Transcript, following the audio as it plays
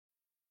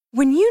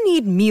When you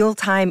need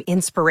mealtime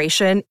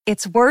inspiration,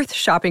 it's worth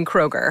shopping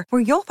Kroger,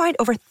 where you'll find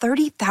over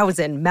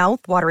 30,000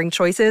 mouth-watering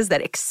choices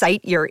that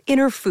excite your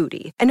inner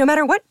foodie. And no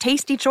matter what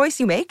tasty choice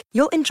you make,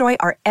 you'll enjoy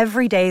our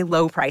everyday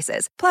low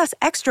prices, plus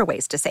extra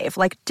ways to save,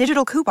 like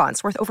digital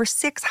coupons worth over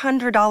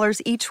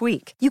 $600 each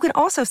week. You can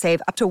also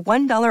save up to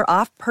 $1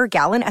 off per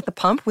gallon at the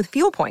pump with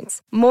fuel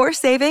points. More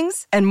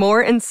savings and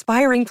more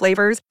inspiring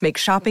flavors make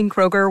shopping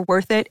Kroger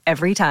worth it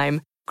every time.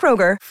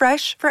 Kroger,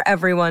 fresh for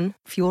everyone.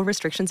 Fuel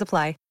restrictions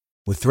apply.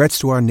 With threats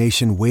to our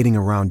nation waiting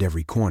around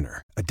every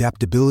corner,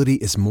 adaptability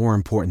is more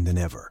important than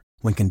ever.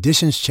 When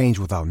conditions change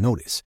without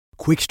notice,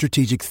 quick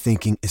strategic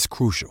thinking is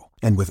crucial.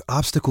 And with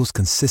obstacles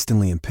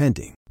consistently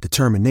impending,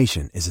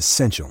 determination is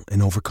essential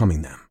in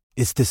overcoming them.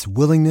 It's this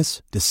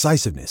willingness,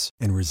 decisiveness,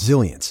 and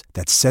resilience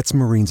that sets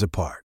Marines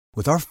apart.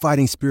 With our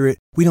fighting spirit,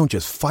 we don't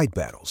just fight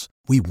battles,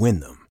 we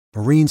win them.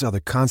 Marines are the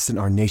constant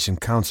our nation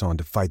counts on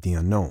to fight the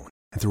unknown.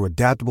 And through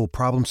adaptable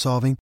problem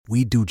solving,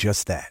 we do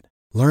just that.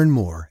 Learn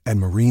more at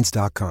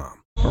Marines.com.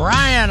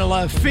 Ryan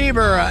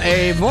Lefebvre,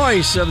 a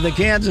voice of the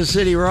Kansas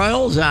City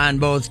Royals on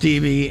both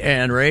TV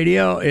and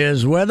radio,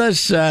 is with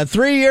us.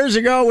 3 years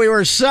ago, we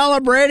were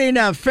celebrating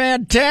a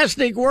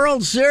fantastic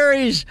World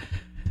Series,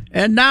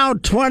 and now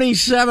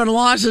 27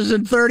 losses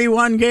in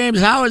 31 games.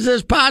 How is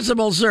this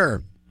possible,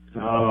 sir?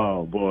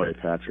 Oh, boy,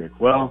 Patrick.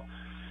 Well,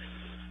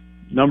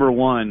 number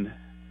one,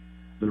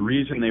 the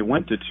reason they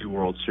went to 2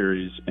 World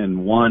Series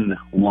and won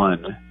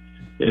one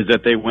is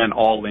that they went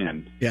all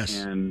in. Yes.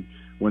 And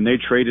when they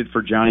traded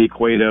for Johnny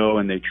Cueto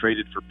and they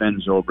traded for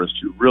Ben Zobrist,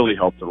 who really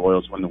helped the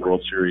Royals win the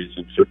World Series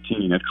in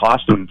 15, it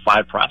cost them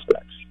 5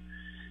 prospects.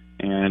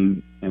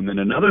 And then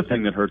another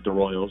thing that hurt the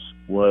Royals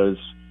was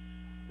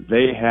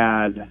they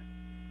had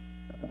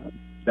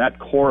that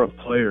core of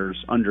players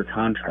under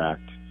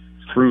contract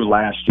through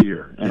last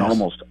year, and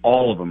almost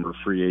all of them were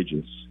free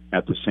agents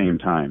at the same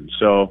time.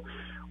 So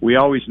we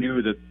always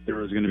knew that there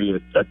was going to be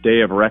a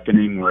day of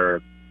reckoning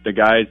where the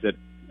guys that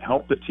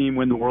helped the team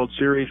win the World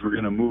Series were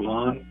going to move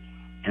on,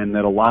 and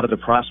that a lot of the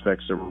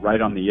prospects that were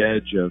right on the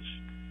edge of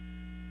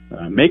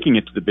making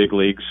it to the big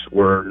leagues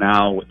were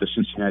now with the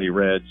Cincinnati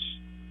Reds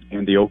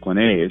and the Oakland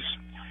A's.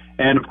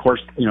 And, of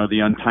course, you know, the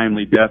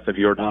untimely death of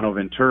Yordano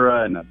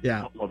Ventura and a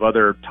couple of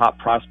other top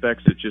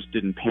prospects that just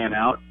didn't pan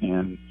out,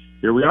 and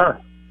here we are.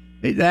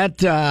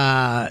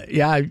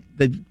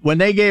 When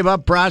they gave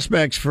up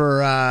prospects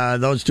for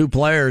those 2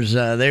 players,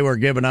 they were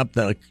giving up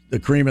the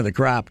cream of the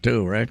crop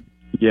too, right?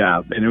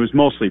 Yeah, and it was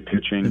mostly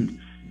pitching,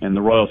 and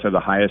the Royals have the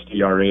highest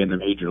ERA in the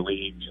major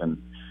leagues,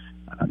 and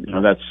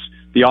that's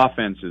the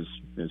offense is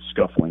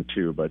scuffling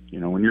too. But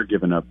when you're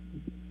giving up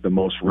the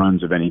most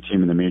runs of any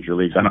team in the major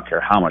leagues, I don't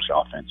care how much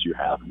offense you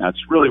have, and that's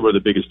really where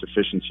the biggest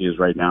deficiency is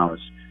right now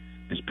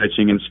is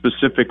pitching, and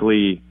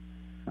specifically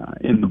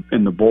in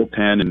the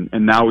bullpen,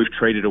 and now we've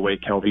traded away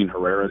Kelvin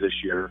Herrera this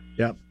year,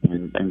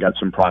 and got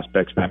some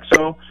prospects back.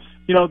 So,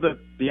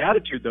 the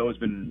attitude though has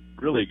been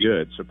really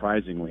good.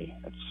 Surprisingly,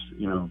 it's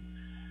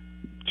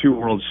 2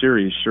 World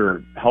Series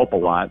sure help a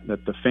lot.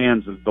 That the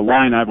fans, the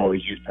line I've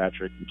always used,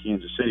 Patrick, in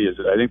Kansas City is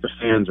that I think the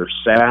fans are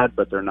sad,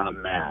 but they're not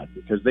mad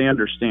because they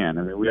understand.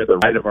 I mean, we had the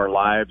ride of our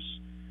lives,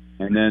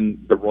 and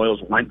then the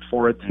Royals went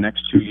for it the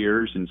next 2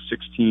 years in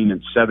 16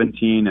 and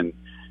 17,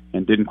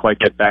 and didn't quite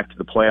get back to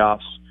the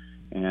playoffs.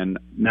 And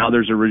now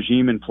there's a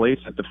regime in place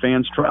that the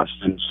fans trust.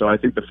 And so I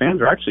think the fans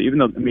are actually, even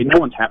though, no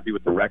one's happy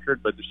with the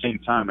record, but at the same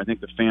time, I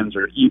think the fans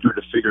are eager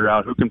to figure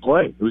out who can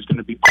play, who's going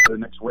to be part of the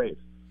next wave.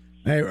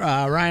 Hey,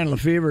 Ryan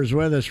Lefebvre is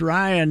with us.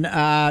 Ryan,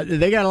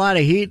 they got a lot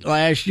of heat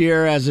last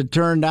year, as it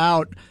turned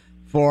out,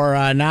 for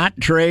not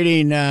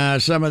trading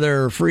some of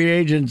their free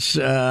agents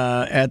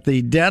at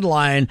the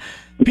deadline.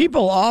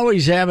 People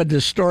always have a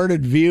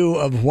distorted view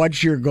of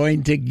what you're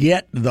going to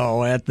get,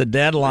 though, at the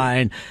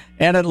deadline.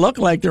 And it looked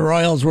like the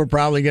Royals were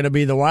probably going to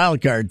be the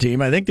wild card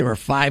team. I think they were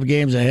 5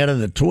 games ahead of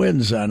the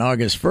Twins on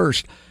August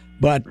 1st.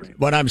 But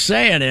what I'm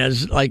saying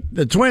is, like,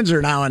 the Twins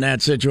are now in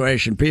that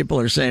situation. People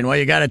are saying, well,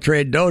 you got to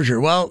trade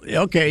Dozier. Well,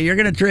 okay, you're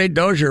going to trade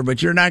Dozier,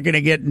 but you're not going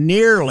to get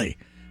nearly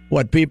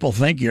what people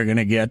think you're going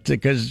to get,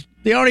 because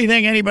the only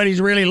thing anybody's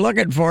really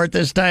looking for at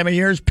this time of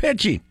year is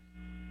pitching.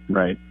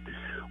 Right.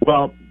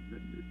 Well,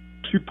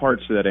 2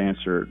 parts to that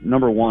answer.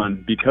 Number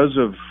one, because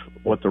of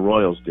what the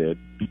Royals did,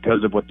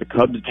 because of what the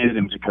Cubs did,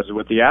 and because of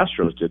what the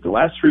Astros did, the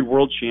last 3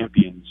 world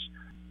champions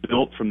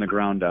built from the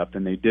ground up,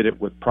 and they did it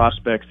with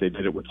prospects, they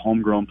did it with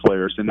homegrown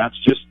players, and that's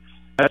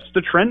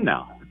the trend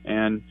now.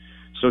 And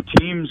so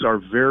teams are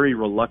very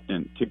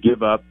reluctant to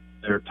give up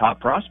their top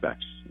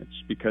prospects.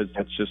 It's because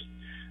that's just,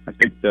 I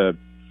think,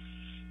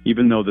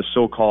 even though the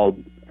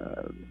so-called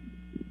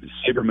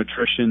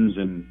sabermetricians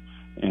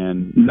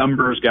and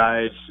numbers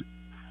guys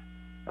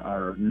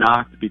are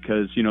knocked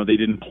because they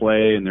didn't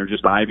play and they're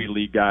just Ivy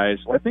League guys,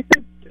 well, I think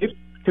they've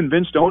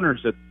convinced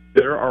owners that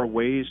there are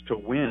ways to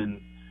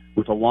win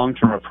with a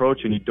long-term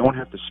approach, and you don't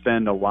have to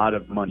spend a lot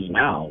of money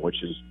now,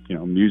 which is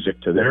music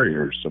to their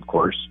ears, of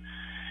course.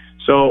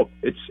 So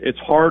it's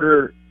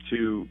harder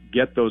to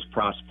get those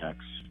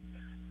prospects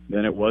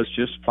than it was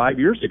just 5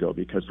 years ago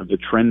because of the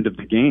trend of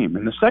the game.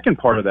 And the second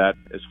part of that,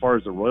 as far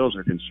as the Royals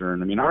are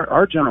concerned, I mean,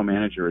 our general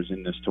manager is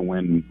in this to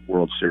win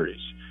World Series.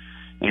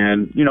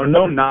 And, you know,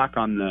 no knock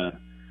on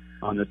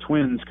the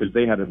Twins because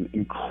they had an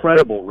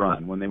incredible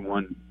run when they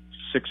won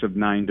 6 of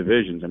 9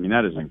 divisions. I mean,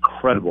 that is an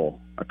incredible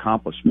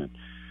accomplishment.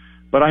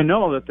 But I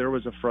know that there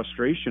was a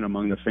frustration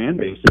among the fan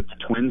base that the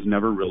Twins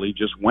never really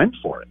just went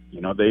for it. You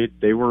know,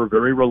 they were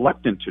very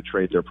reluctant to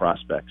trade their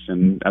prospects,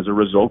 and as a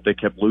result, they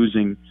kept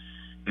losing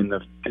in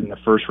the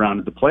first round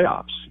of the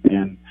playoffs.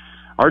 And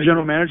our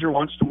general manager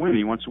wants to win.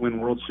 He wants to win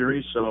World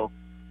Series. So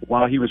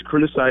while he was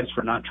criticized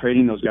for not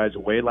trading those guys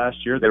away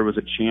last year, there was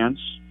a chance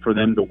for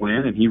them to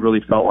win, and he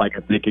really felt like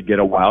if they could get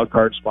a wild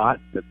card spot,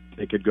 that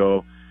they could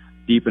go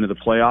deep into the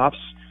playoffs.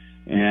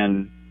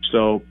 And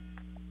so,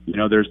 you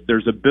know,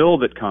 there's a bill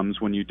that comes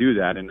when you do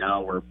that, and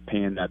now we're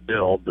paying that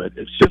bill. But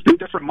it's just a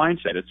different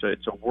mindset.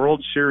 It's a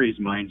World Series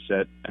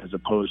mindset as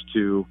opposed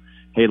to,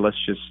 hey, let's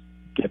just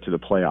get to the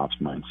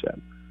playoffs mindset.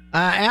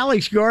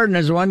 Alex Gordon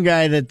is one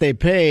guy that they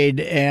paid,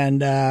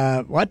 and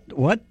 5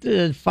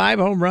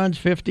 home runs,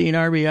 15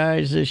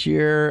 RBIs this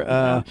year,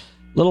 a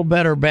little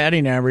better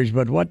batting average.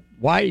 But what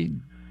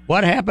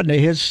happened to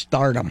his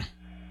stardom?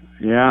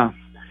 Yeah,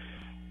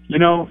 you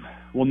know,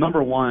 well,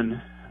 number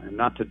one,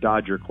 not to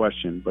dodge your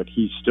question, but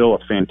he's still a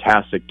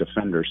fantastic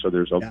defender. So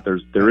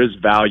there is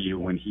value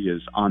when he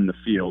is on the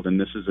field, and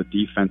this is a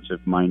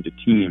defensive-minded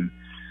team.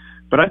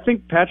 But I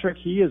think, Patrick,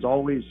 he has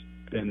always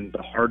been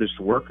the hardest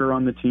worker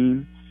on the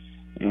team,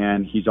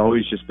 and he's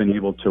always just been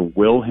able to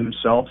will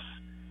himself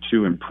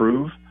to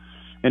improve.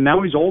 And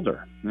now he's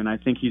older, and I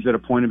think he's at a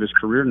point of his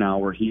career now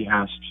where he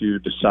has to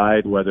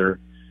decide whether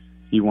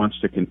he wants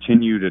to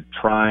continue to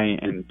try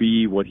and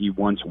be what he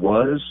once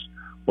was,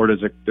 or does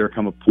there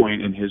come a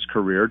point in his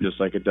career, just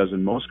like it does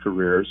in most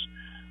careers,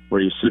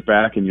 where you sit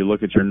back and you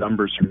look at your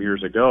numbers from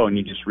years ago and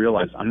you just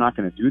realize, I'm not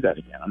going to do that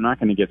again. I'm not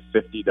going to get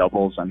 50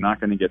 doubles. I'm not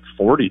going to get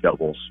 40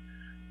 doubles,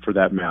 for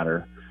that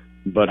matter.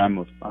 But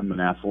I'm an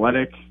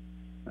athletic,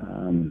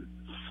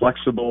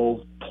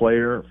 flexible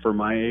player for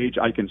my age.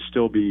 I can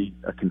still be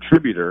a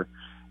contributor,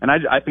 and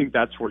I think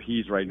that's where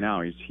he's right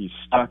now. He's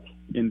stuck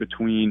in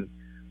between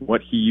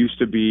what he used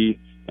to be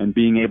and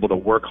being able to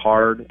work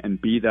hard and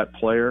be that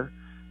player,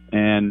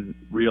 and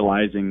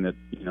realizing that,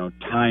 you know,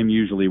 time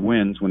usually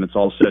wins when it's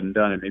all said and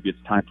done, and maybe it's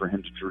time for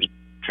him to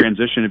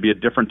transition to be a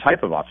different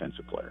type of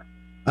offensive player.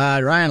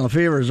 Ryan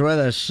Lefebvre is with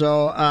us.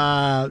 So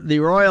the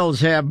Royals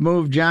have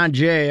moved John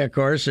Jay, of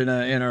course, in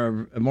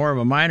a more of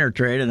a minor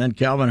trade, and then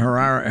Kelvin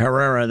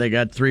Herrera. They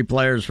got 3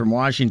 players from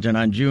Washington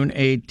on June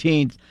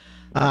 18th.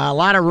 A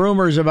lot of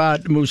rumors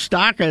about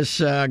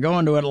Moustakas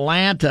going to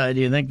Atlanta. Do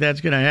you think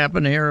that's going to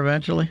happen here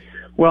eventually?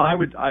 Well,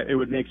 it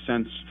would make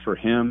sense for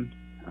him,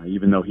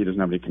 even though he doesn't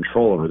have any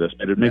control over this.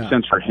 But it makes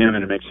sense for him,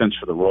 and it makes sense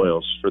for the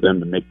Royals for them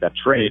to make that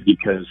trade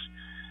because,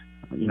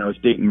 you know, as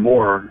Dayton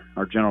Moore,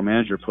 our general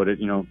manager, put it,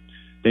 you know,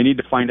 they need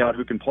to find out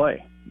who can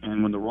play.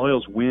 And when the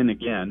Royals win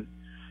again,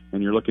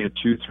 and you're looking at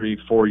 2, 3,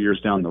 4 years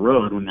down the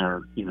road when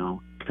they're, you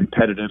know,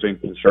 competitive and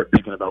can start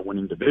thinking about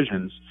winning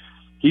divisions,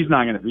 he's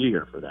not going to be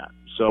here for that.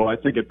 So I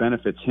think it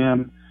benefits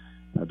him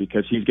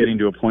because he's getting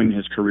to a point in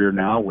his career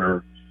now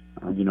where,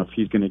 you know, if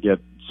he's going to get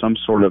some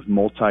sort of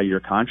multi-year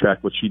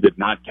contract, which he did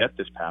not get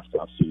this past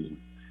offseason,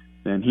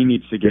 then he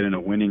needs to get in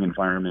a winning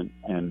environment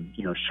and,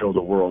 you know, show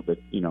the world that,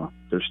 you know,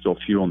 there's still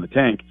fuel in the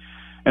tank.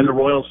 And the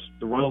Royals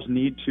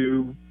need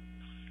to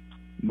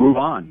move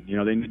on. You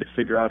know, they need to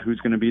figure out who's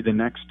going to be the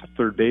next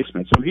third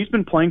baseman. So he's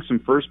been playing some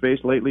first base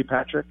lately,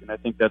 Patrick, and I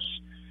think that's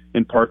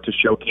in part to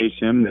showcase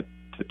him that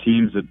to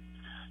teams that,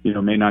 you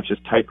know, may not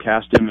just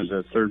typecast him as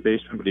a third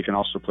baseman, but he can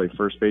also play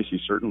first base. He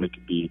certainly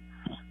could be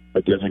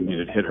a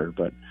designated hitter,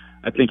 but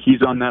I think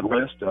he's on that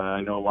list.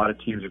 I know a lot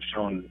of teams have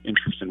shown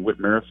interest in Whit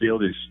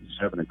Merrifield. He's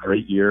having a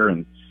great year,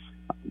 and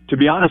to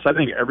be honest, I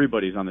think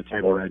everybody's on the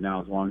table right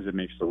now as long as it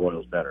makes the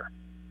Royals better.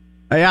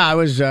 Yeah, I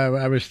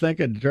was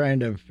thinking,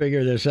 trying to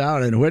figure this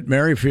out, and Whit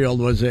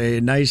Merrifield was a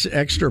nice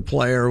extra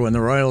player when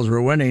the Royals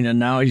were winning, and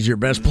now he's your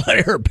best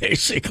player,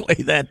 basically.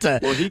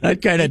 That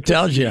kind of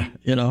tells you,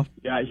 you know.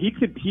 Yeah, he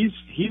could. He's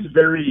a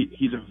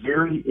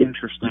very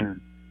interesting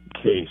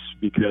case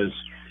because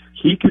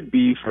he could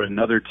be for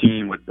another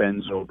team what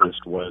Ben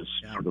Zobrist was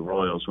for the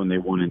Royals when they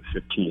won in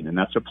 15, and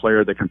that's a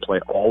player that can play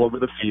all over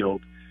the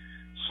field.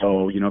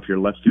 So, you know, if your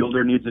left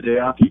fielder needs a day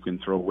off, you can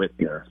throw Whit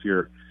there. If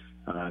your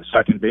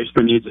second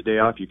baseman needs a day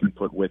off, you can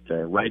put Whit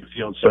there. Right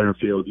field, center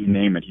field, you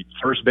name it. He's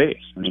first base.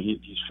 I mean,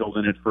 he's filled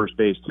in at first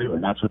base too,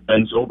 and that's what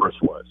Ben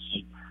Zobrist was.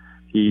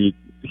 He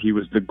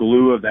was the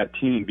glue of that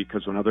team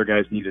because when other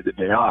guys needed a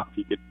day off,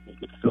 he could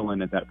fill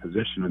in at that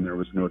position, and there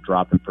was no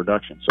drop in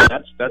production. So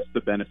that's the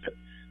benefit.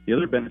 The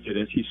other benefit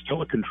is he's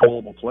still a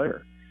controllable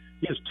player.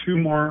 He has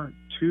 3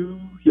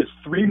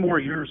 more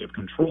years of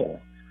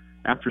control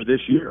after this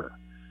year,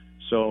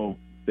 so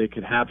they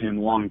could have him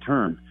long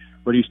term.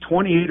 But he's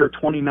 28 or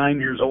 29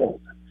 years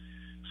old.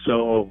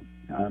 So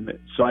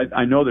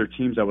I know there are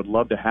teams that would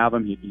love to have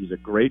him. He's a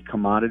great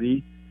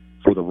commodity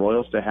for the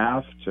Royals to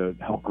have to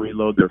help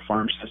reload their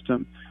farm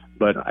system.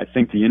 But I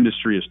think the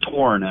industry is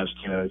torn as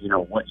to,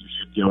 what you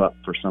should give up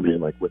for somebody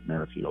like Whit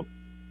Merrifield.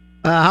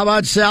 How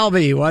about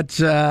Salvi? What's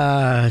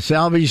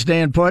Salvi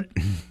staying put?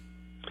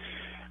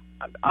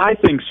 I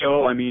think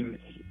so. I mean,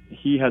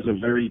 he has a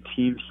very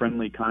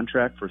team-friendly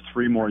contract for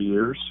 3 more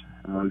years.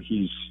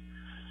 He's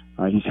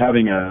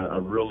having a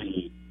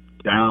really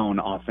down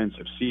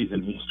offensive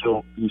season.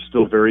 He's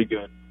still very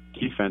good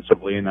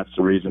defensively, and that's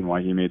the reason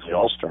why he made the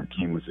All-Star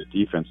team, was his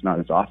defense, not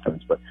his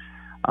offense. But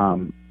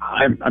I'm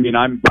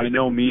by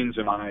no means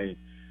am I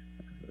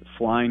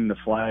flying the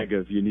flag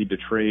of you need to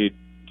trade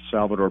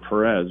Salvador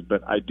Perez,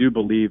 but I do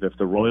believe if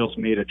the Royals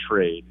made a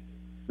trade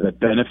that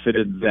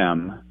benefited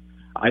them,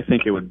 I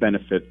think it would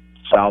benefit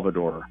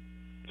Salvador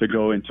to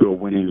go into a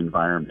winning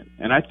environment.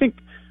 And I think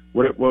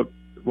what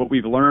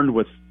we've learned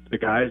with the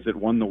guys that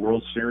won the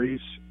World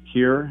Series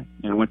here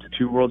and went to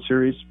 2 World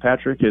Series,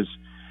 Patrick, is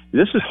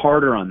this is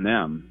harder on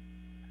them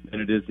than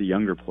it is the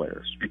younger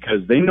players, because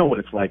they know what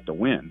it's like to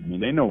win. I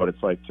mean, they know what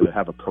it's like to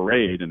have a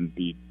parade and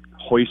be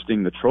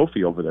hoisting the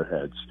trophy over their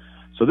heads.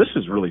 So this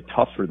is really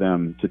tough for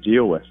them to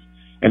deal with.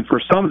 And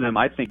for some of them,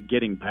 I think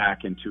getting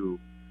back into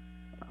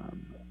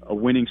a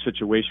winning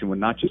situation would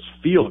not just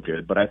feel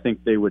good, but I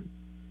think they would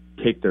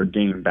take their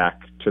game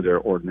back to their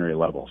ordinary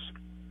levels.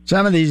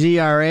 Some of these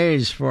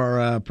ERAs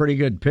for pretty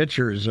good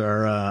pitchers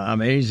are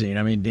amazing.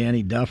 I mean,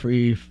 Danny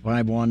Duffy,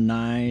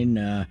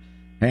 5.19.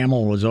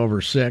 Hamill was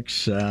over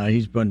 6.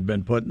 He's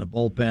been put in the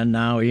bullpen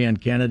now. Ian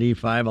Kennedy,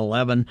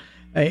 5.11.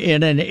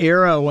 In an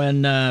era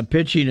when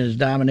pitching is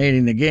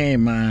dominating the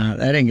game,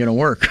 that ain't going to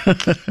work.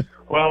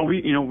 Well,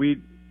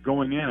 we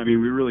going in, I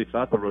mean, we really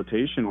thought the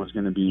rotation was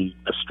going to be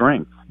a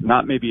strength,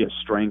 not maybe a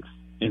strength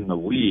in the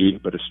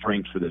league, but a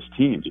strength for this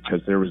team,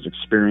 because there was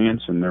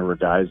experience and there were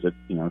guys that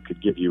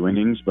could give you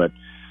innings, but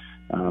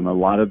a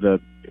lot of the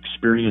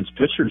experienced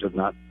pitchers have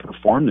not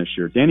performed this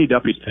year. Danny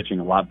Duffy's pitching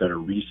a lot better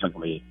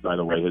recently, by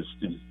the way,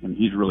 and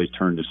he's really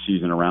turned his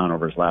season around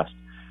over his last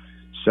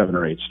 7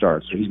 or 8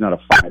 starts. So he's not a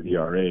 5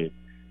 ERA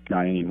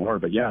guy anymore.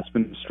 But yeah, it's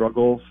been a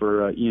struggle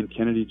for Ian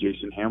Kennedy.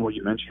 Jason Hamill,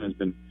 you mentioned, has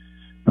been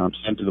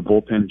sent to the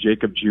bullpen.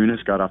 Jacob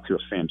Junis got off to a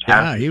fantastic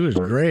start. He was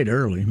great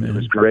early, man. It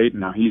was great.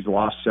 Now he's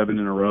lost 7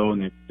 in a row,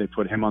 and they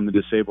put him on the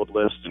disabled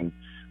list. And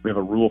we have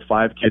a Rule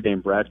 5 kid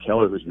named Brad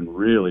Keller who's been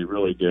really,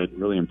 really good,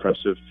 really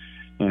impressive.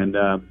 And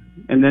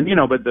then,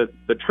 but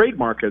the trade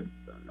market,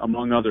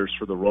 among others,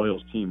 for the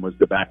Royals team was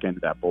the back end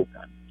of that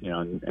bullpen.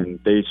 And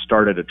they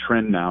started a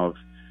trend now of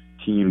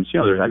teams.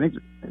 I think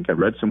I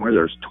read somewhere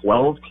there's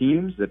 12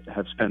 teams that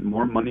have spent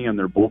more money on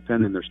their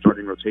bullpen than their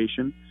starting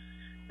rotation.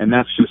 And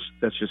that's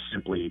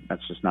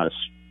just not a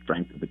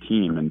strength of the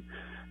team. And,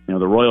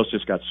 the Royals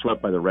just got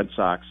swept by the Red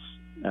Sox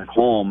at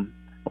home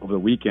over the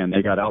weekend.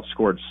 They got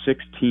outscored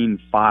 16-5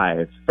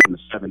 from the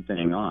 7th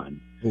inning on.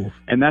 Ooh.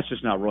 And that's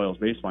just not Royals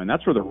baseball. And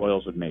that's where the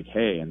Royals would make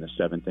hay in the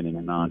 7th inning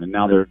and on. And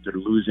now they're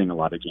losing a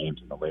lot of games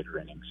in the later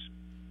innings.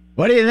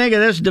 What do you think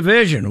of this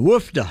division?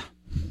 Woofda.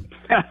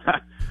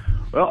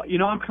 Well,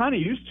 I'm kind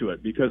of used to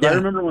it, because I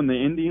remember when the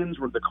Indians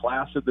were the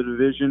class of the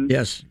division.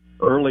 Yes.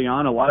 Early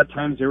on, a lot of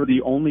times they were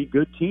the only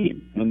good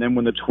team. And then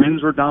when the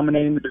Twins were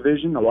dominating the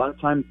division, a lot of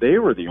times they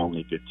were the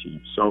only good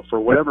team. So for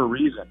whatever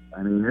reason,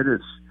 I mean,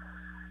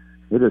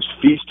 it is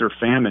feast or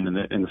famine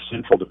in the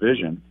Central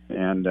Division.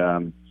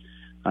 And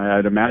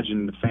I'd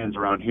imagine the fans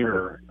around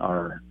here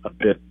are a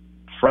bit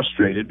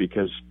frustrated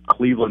because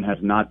Cleveland has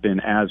not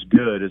been as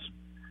good as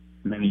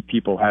many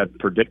people had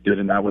predicted,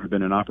 and that would have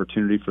been an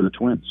opportunity for the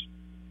Twins.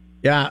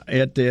 Yeah,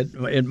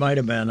 it might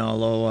have been,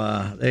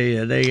 although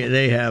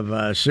they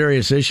have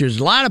serious issues.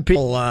 A lot of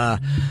people.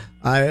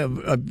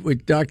 We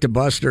talk to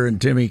Buster and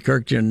Timmy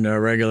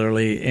Kirkjian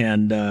regularly,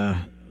 and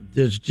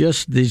there's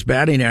just these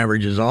batting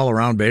averages all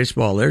around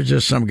baseball. There's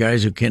just some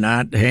guys who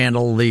cannot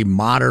handle the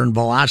modern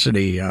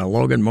velocity.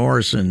 Logan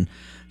Morris and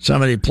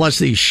somebody. Plus,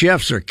 these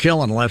shifts are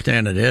killing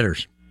left-handed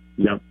hitters.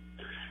 Yep.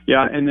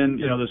 Yeah, and then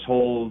this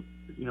whole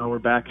we're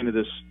back into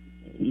this.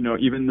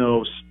 Even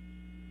though.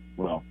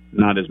 Well,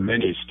 not as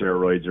many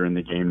steroids are in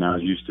the game now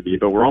as used to be,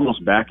 but we're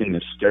almost back in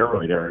this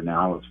steroid era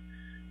now of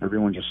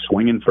everyone just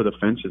swinging for the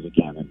fences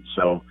again. And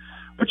so,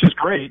 which is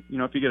great.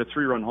 If you get a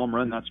 3-run home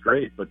run, that's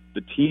great. But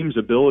the team's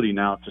ability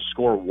now to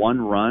score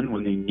 1 run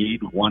when they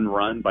need 1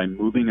 run by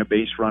moving a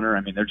base runner,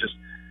 I mean,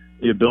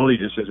 the ability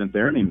just isn't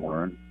there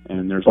anymore.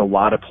 And there's a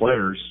lot of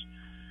players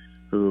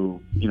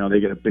who, they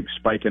get a big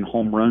spike in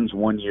home runs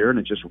one year and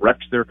it just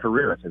wrecks their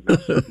career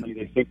because suddenly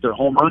they think they're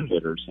home run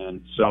hitters.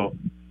 And so,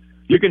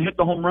 you can hit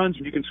the home runs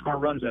and you can score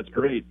runs, that's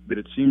great, but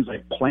it seems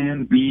like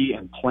plan B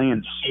and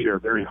plan C are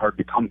very hard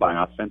to come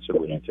by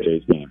offensively in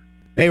today's game.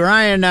 Hey,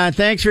 Ryan,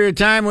 thanks for your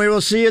time. We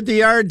will see you at the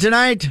Yard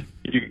tonight.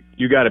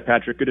 You got it,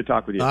 Patrick. Good to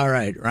talk with you. All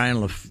right.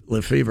 Ryan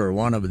Lefevre,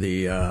 one of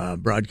the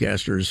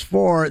broadcasters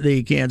for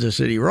the Kansas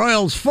City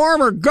Royals,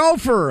 former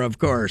Gopher, of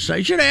course.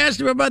 I should have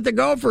asked him about the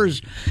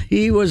Gophers.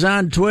 He was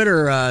on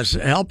Twitter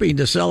helping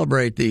to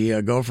celebrate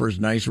the Gophers'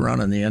 nice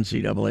run in the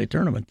NCAA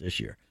tournament this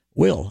year.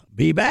 We'll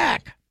be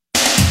back.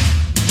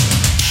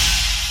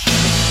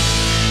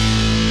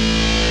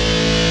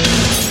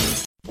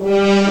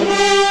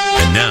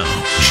 And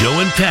now,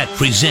 Joe and and Pat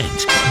present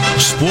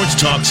Sports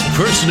Talk's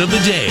Person of the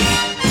Day.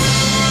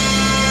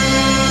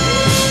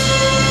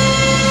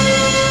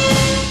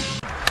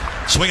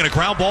 Swinging a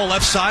ground ball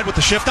left side with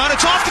the shift on.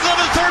 It's off the glove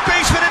of the third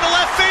baseman into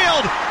left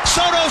field.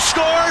 Soto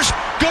scores.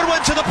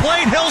 Goodwin to the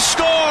plate. He'll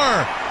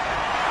score.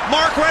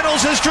 Mark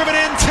Reynolds has driven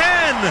in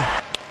 10.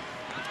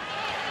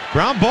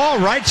 Ground ball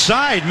right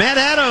side. Matt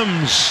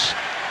Adams.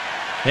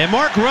 And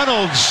Mark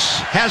Reynolds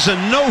has a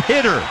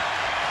no-hitter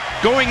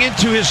going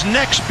into his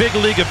next big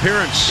league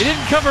appearance. He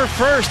didn't cover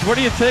first. What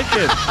are you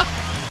thinking?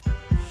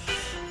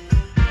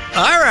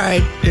 All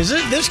right.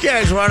 This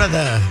guy's one of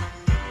the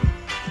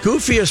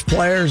goofiest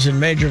players in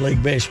Major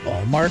League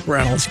Baseball, Mark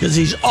Reynolds, because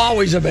he's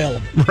always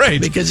available. Right.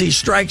 Because he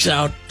strikes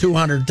out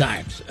 200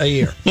 times a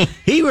year.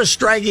 He was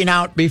striking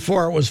out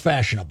before it was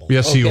fashionable.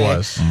 Yes, he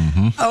was.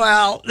 Mm-hmm. Oh,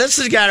 well, this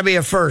has got to be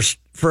a first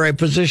for a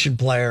position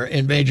player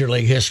in Major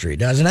League history,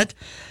 doesn't it?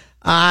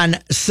 On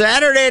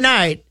Saturday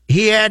night,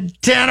 he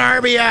had 10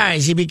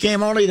 RBIs. He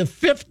became only the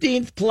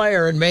 15th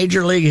player in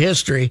Major League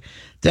history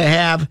to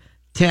have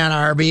 10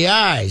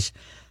 RBIs.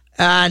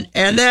 And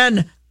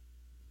then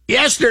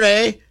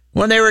yesterday,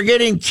 when they were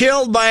getting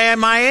killed by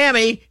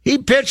Miami, he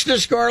pitched a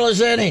scoreless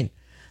inning.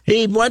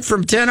 He went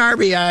from 10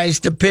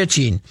 RBIs to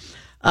pitching.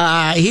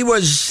 He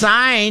was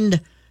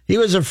signed. He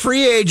was a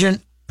free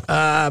agent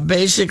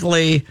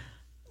basically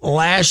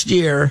last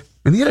year.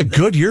 And he had a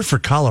good year for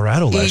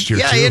Colorado last year,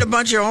 too. Yeah, he had a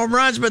bunch of home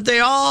runs, but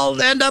they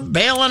all end up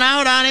bailing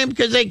out on him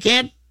because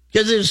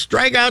his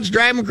strikeouts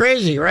drive him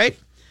crazy, right?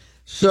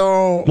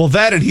 So, well,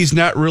 that and he's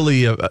not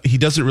really he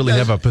doesn't really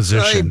have a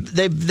position.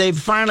 They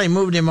finally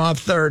moved him off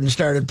third and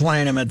started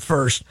playing him at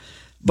first.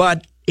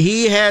 But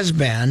he has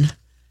been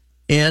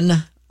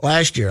in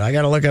last year. I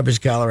got to look up his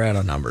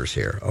Colorado numbers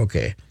here.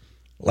 Okay.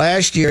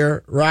 Last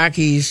year,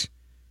 Rockies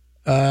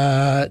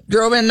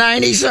drove in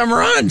 90-some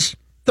runs.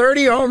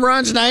 30 home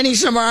runs,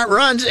 90-some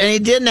runs, and he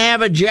didn't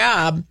have a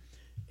job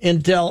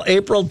until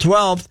April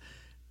 12th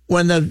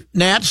when the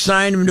Nats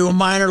signed him to a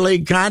minor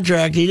league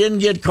contract. He didn't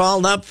get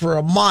called up for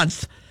a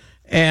month,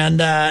 and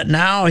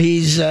now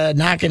he's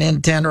knocking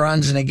in 10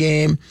 runs in a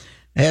game.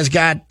 Has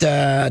got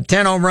 10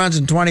 home runs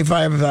and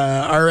 25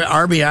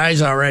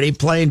 RBIs already,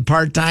 playing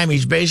part-time.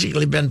 He's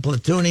basically been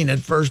platooning at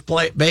first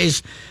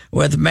base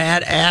with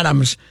Matt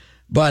Adams,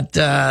 but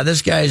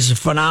this guy's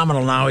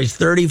phenomenal now. He's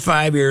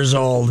 35 years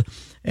old.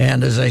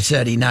 And as I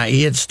said, he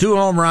hits 2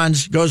 home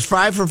runs, goes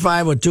 5 for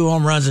 5 with 2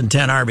 home runs and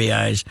 10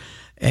 RBIs.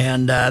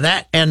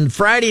 And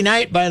Friday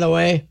night, by the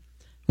way,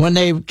 when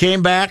they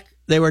came back,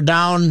 they were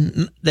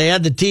down. They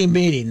had the team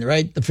meeting,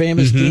 right? The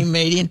famous team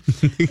meeting.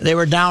 They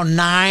were down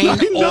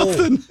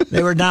 9-0.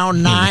 They were down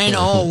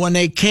 9-0 when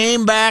they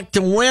came back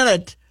to win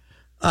it.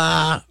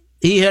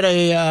 He hit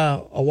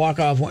a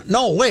walk-off one.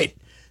 No, wait.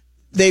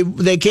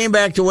 They came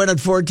back to win it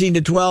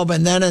 14-12,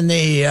 and then in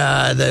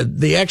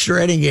the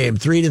extra inning game,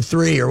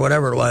 3-3 or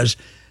whatever it was,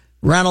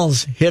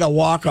 Reynolds hit a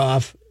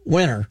walk-off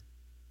winner.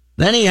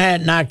 Then he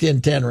had knocked in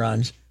 10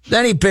 runs.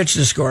 Then he pitched a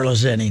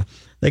scoreless inning.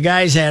 The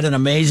guy's had an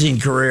amazing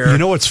career. You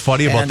know what's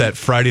funny about that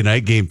Friday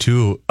night game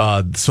too?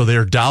 So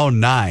they're down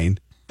 9.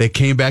 They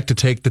came back to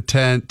take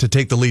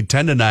the lead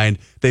 10-9.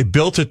 They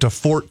built it to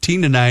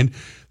 14-9.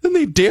 Then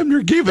they damn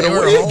near gave it away. They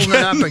were holding it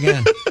up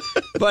again.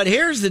 But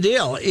here's the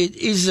deal.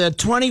 He's a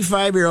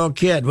 25-year-old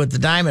kid with the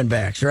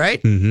Diamondbacks,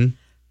 right? Mm-hmm.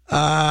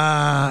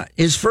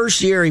 His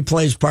first year, he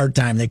plays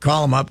part-time. They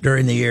call him up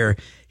during the year.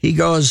 He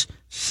goes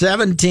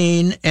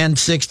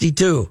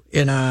 17-62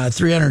 in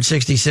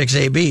 366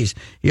 ABs.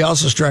 He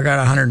also struck out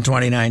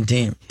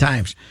 129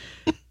 times.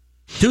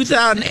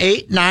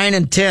 2008, 9,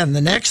 and 10.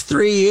 The next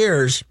 3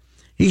 years,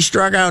 he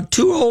struck out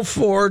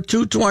 204,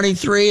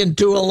 223, and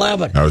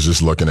 211. I was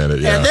just looking at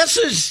it, yeah. And this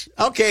is,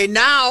 okay,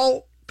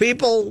 now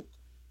people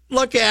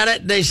look at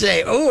it and they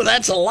say, oh,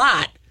 that's a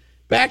lot.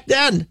 Back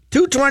then,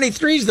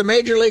 223 is the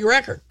major league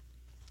record.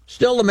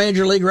 Still the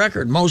major league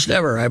record, most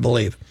ever, I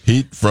believe.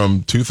 He,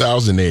 from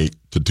 2008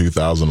 to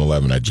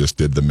 2011, I just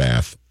did the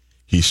math,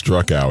 he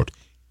struck out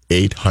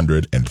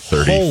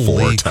 834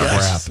 Holy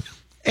times. Crap.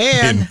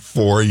 And in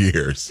 4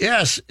 years.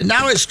 Yes.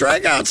 Now his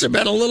strikeouts have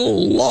been a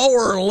little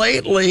lower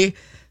lately,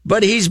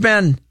 but he's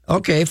been,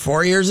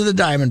 4 years of the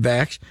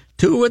Diamondbacks,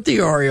 2 with the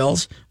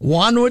Orioles,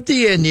 1 with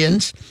the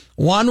Indians,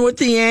 1 with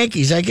the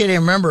Yankees. I can't even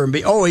remember him.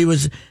 He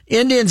was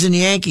Indians and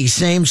Yankees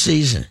same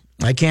season.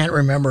 I can't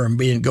remember him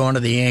going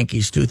to the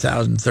Yankees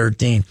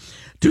 2013.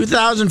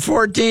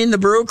 2014, the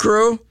Brew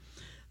Crew.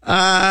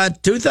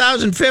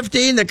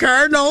 2015, the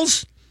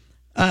Cardinals.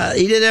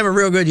 He did have a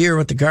real good year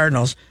with the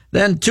Cardinals.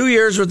 Then 2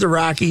 years with the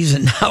Rockies,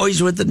 and now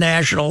he's with the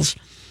Nationals.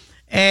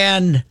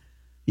 And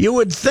you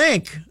would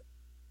think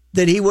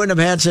that he wouldn't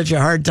have had such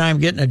a hard time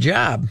getting a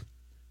job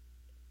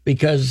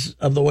because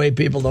of the way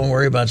people don't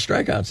worry about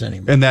strikeouts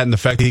anymore. And the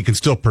fact that he can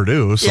still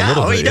produce a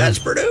little bit. He does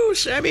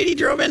produce. I mean, he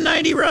drove in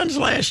 90 runs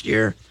last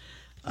year.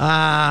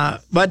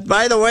 But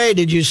by the way,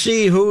 did you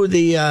see who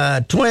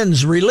the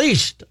Twins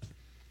released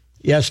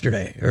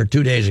yesterday or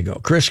 2 days ago?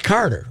 Chris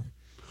Carter.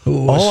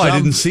 I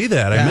didn't see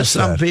that. I missed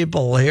some that. Some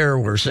people here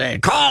were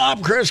saying, call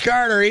up Chris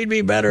Carter. He'd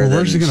be better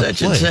than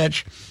such and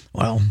such.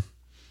 Well,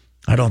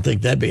 I don't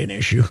think that'd be an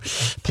issue.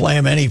 Play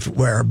him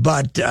anywhere,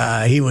 but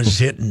he was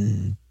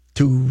hitting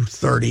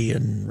 230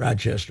 in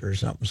Rochester or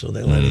something, so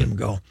they let him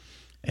go.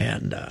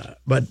 And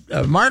but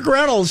Mark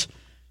Reynolds,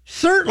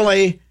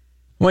 certainly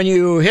when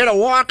you hit a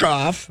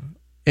walk-off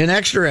in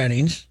extra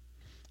innings,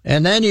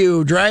 and then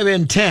you drive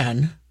in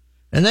 10,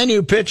 and then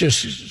you pitch a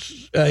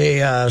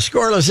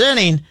scoreless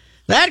inning,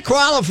 that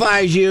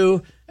qualifies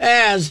you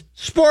as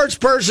sports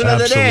person of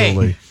the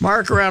day,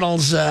 Mark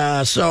Reynolds.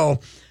 So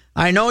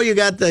I know you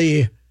got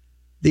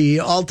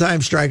the all-time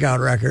strikeout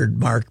record,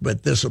 Mark,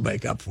 but this will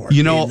make up for it.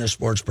 Being the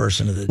sports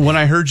person of the day. When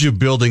I heard you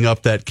building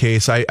up that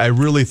case, I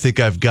really think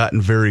I've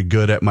gotten very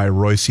good at my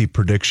Royce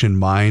prediction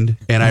mind,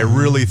 and I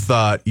really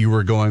thought you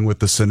were going with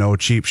the Sano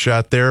cheap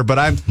shot there, but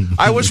I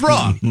was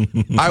wrong.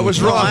 I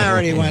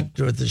already went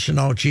with the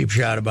Sano cheap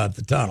shot about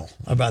the tunnel,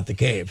 about the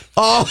cave.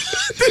 Oh,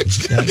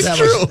 that's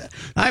true.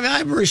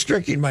 I'm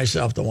restricting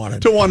myself to one a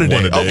day. To one a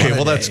day. Okay,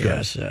 well, that's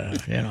good.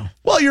 Yes,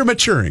 Well, you're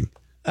maturing.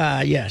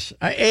 Yes.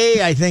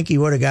 I think he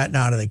would have gotten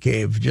out of the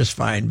cave just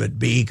fine, but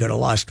B, he could have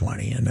lost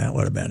 20, and that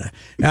would have been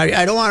Now,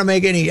 I don't want to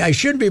make any. I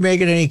shouldn't be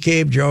making any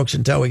cave jokes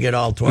until we get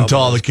all 12. Until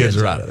all the kids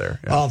are out of there.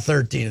 Yeah. All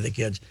 13 of the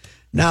kids.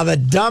 Now, the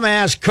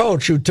dumbass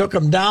coach who took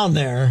him down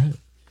there,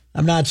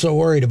 I'm not so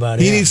worried about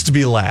him. He needs to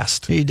be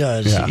last. He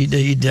does. Yeah.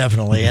 He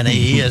definitely, and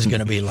he is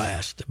going to be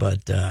last.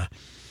 But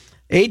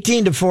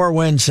 18-4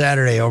 win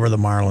Saturday over the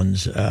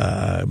Marlins.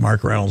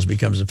 Mark Reynolds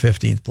becomes the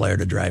 15th player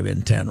to drive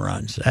in 10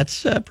 runs.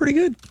 That's pretty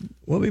good.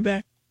 We'll be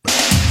back.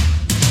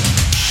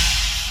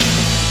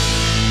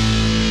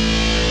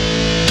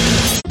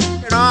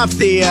 Off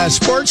the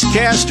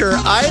Sportscaster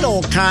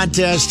Idol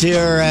contest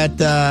here at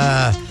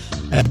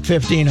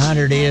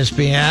 1500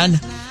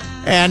 ESPN.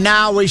 And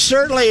now we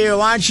certainly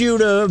want you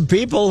to,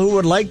 people who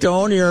would like to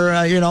own your,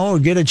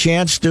 get a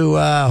chance to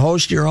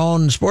host your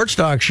own sports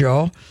talk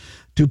show,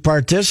 to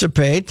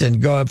participate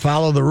and go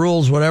follow the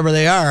rules, whatever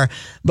they are.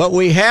 But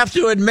we have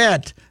to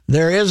admit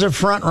there is a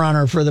front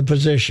runner for the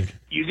position.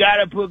 You got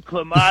to put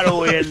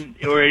Clamato in,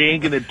 or it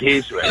ain't going to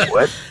taste right.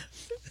 What?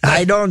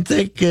 I don't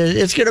think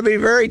it's going to be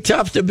very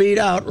tough to beat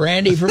out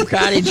Randy from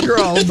Cottage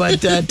Grove, but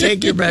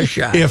take your best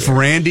shot. If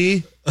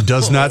Randy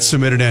does not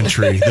submit an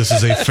entry, this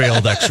is a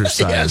failed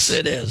exercise. Yes,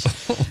 it is.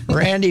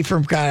 Randy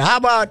from Cottage.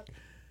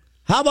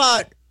 How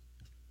about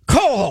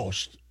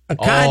co-host? A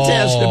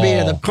contest to be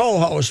the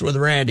co-host with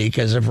Randy,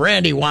 because if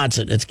Randy wants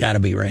it, it's got to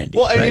be Randy.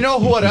 Well, and you know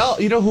what else?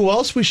 You know who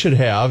else we should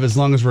have, as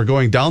long as we're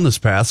going down this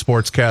path,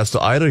 Sportscast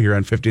Idol here on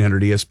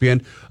 1500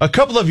 ESPN. A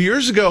couple of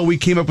years ago, we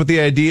came up with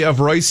the idea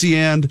of Royce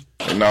and...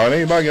 No, it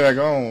ain't about getting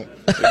back on.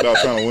 It's about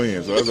trying to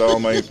win. So that's all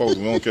main focus.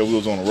 We don't care if we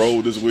was on the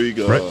road this week,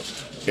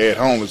 at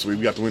home this week.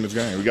 We got to win this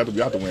game. We got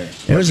to win.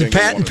 It was a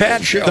Pat and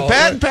Pat show. The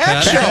Pat and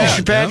Pat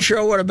show. Pat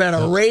show would have been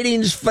a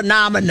ratings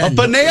phenomenon. A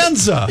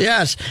bonanza.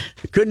 Yes.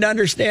 Couldn't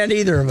understand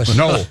either of us.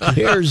 No.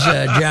 Here's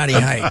Johnny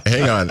Height.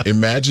 Hang on.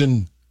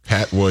 Imagine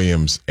Pat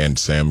Williams and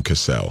Sam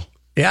Cassell.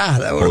 Yeah,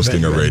 that would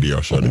hosting a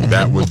radio show.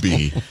 That would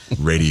be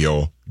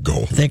radio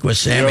gold. I think with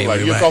Sammy,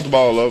 you talked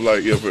about love,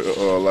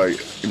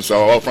 so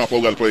all front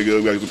folks got to play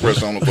good. We got to get the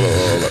press on them,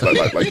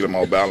 get them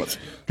all balanced.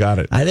 Got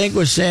it. I think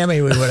with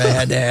Sammy, we would have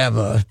had to have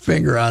a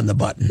finger on the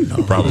button.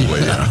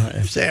 Probably, yeah.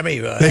 If Sammy,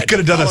 they could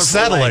have done a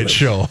satellite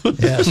show.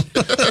 Yes.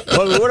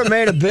 Well, we would have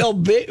made a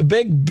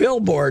big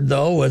billboard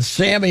though with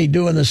Sammy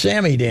doing the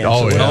Sammy dance.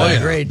 Oh,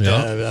 yeah. Great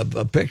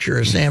a picture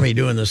of Sammy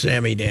doing the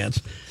Sammy dance.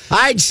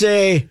 I'd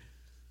say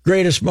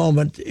greatest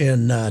moment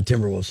in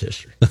Timberwolves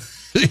history.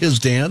 His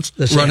dance,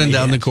 running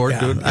down the court.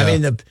 Yeah. I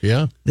mean,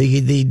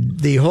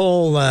 the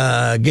whole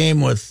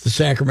game with the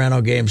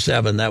Sacramento Game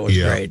 7, that was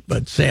great.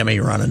 But Sammy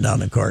running down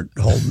the court,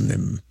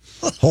 holding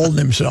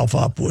himself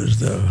up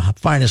was the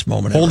finest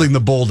moment Holding ever.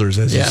 The boulders,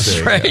 as you say.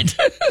 Yes, right.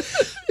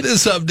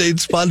 This update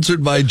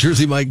sponsored by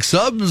Jersey Mike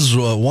Subs.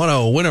 Want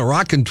to win a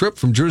rockin' trip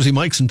from Jersey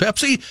Mike's and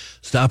Pepsi?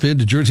 Stop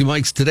into Jersey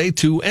Mike's today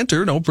to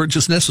enter. No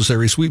purchase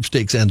necessary.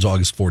 Sweepstakes ends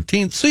August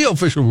 14th. See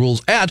official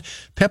rules at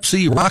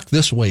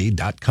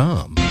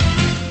PepsiRockThisWay.com.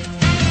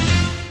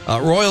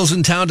 Royals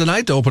in town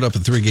tonight to open up a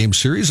 3-game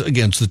series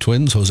against the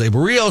Twins. Jose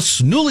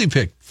Barrios, newly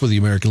picked for the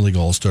American League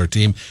All-Star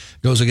team,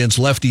 goes against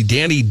lefty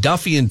Danny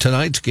Duffy in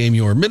tonight's game.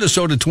 Your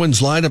Minnesota Twins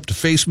lineup to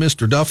face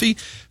Mr. Duffy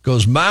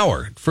goes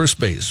Mauer at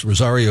first base,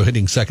 Rosario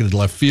hitting second and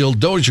left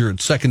field, Dozier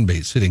at second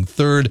base hitting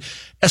third,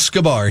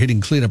 Escobar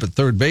hitting cleanup at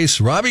third base,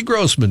 Robbie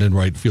Grossman in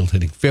right field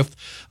hitting fifth,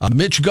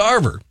 Mitch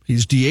Garver,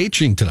 he's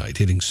DHing tonight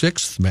hitting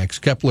sixth, Max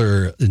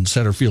Kepler in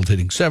center field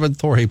hitting seventh,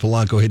 Jorge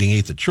Polanco hitting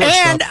eighth at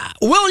shortstop. And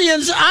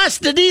Williams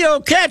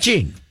Astudillo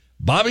catching.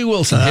 Bobby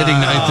Wilson hitting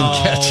ninth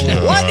and catching.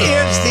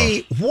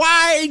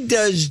 Why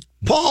does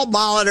Paul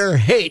Molitor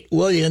hate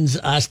Williams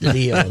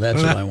Astudillo?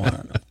 That's what I want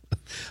to know.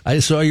 I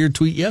saw your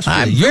tweet yesterday.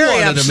 I'm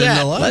very upset. Him in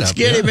the lineup. Let's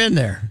get him in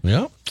there.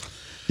 Yeah.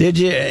 Did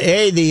you?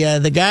 Hey,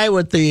 the guy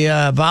with the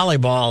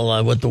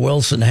volleyball with the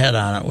Wilson head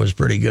on it was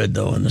pretty good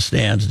though in the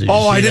stands. Did you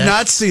see I that? did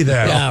not see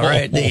that. Yeah,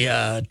 right.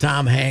 The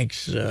Tom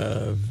Hanks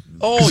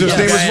Oh, his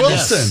name was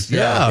Wilson. Yes.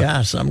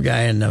 Yeah. Some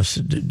guy had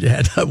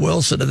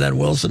Wilson, and then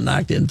Wilson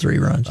knocked in 3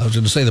 runs. I was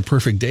going to say the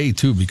perfect day,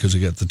 too, because he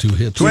got the 2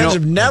 hits. Twins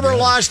have never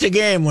lost a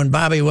game when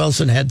Bobby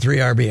Wilson had 3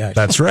 RBIs.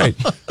 That's right.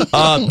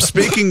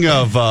 Speaking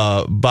of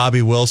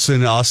Bobby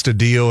Wilson,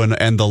 Astudillo,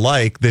 and the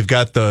like, they've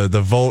got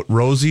the Vote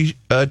Rosie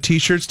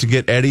T-shirts to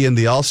get Eddie in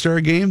the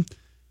All-Star game,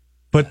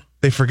 but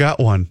they forgot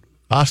one.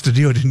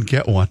 Astudillo didn't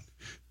get one.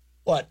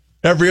 What?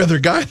 Every other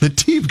guy on the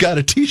team got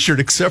a T-shirt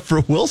except for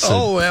Wilson.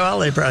 Oh, well,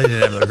 they probably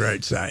didn't have the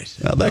right size.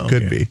 Well, that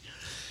could be.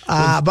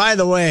 By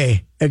the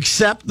way,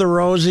 Accept the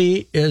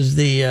Rosie is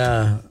the...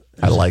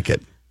 I like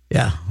it.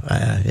 Yeah,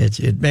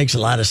 it makes a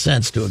lot of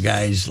sense to a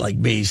guy like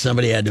me.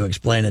 Somebody had to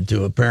explain it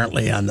to.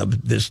 Apparently on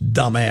this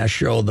dumbass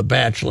show, The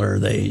Bachelor,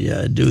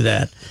 they do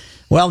that.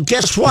 Well,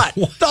 guess what?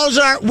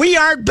 We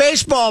aren't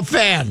baseball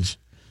fans.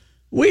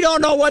 We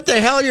don't know what the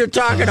hell you're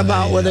talking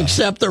about with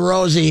Accept the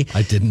Rosie.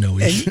 I didn't know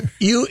either. And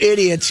you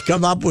idiots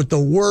come up with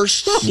the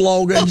worst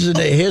slogans in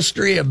the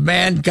history of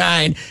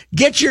mankind.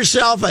 Get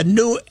yourself a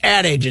new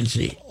ad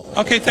agency.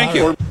 Okay, thank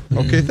you.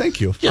 Okay,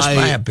 thank you. Just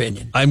my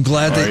opinion. I'm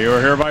glad that you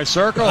were here by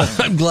circle.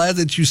 I'm glad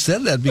that you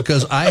said that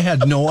because I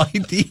had no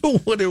idea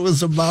what it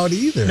was about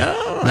either.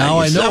 Now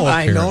I know.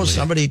 I know.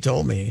 Somebody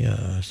told me.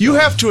 You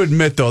have to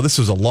admit, though, this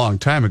was a long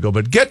time ago,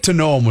 but Get to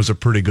Know Him was a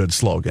pretty good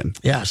slogan.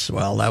 Yes,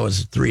 well, that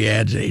was 3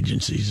 ads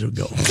agencies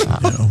ago.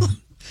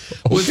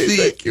 With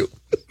the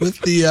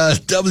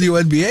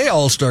WNBA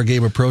All-Star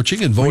Game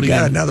approaching and voting, we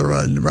got another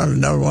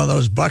one of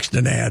those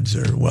Buxton ads.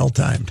 Are well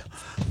timed.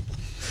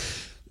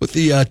 With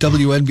the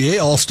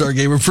WNBA All-Star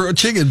Game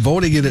approaching and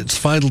voting in its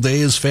final day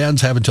as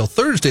fans have until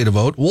Thursday to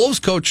vote, Wolves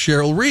coach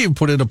Cheryl Reeve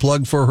put in a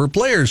plug for her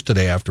players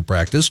today after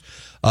practice.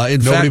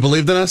 Nobody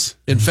believed in us?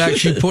 In fact,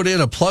 she put in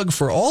a plug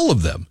for all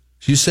of them.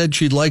 She said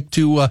she'd like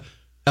to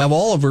have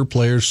all of her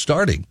players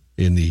starting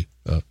in the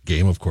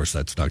game. Of course,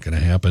 that's not going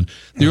to happen.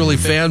 The early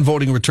fan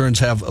voting returns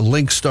have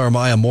Link star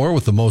Maya Moore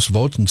with the most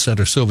votes and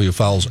center Sylvia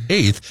Fowles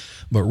 8th.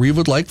 But Reeve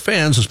would like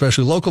fans,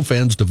 especially local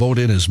fans, to vote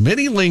in as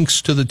many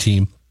links to the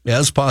team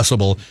as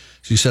possible.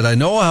 She said, I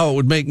know how it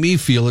would make me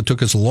feel. It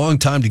took us a long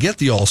time to get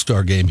the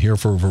All-Star Game here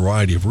for a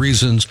variety of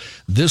reasons.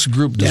 This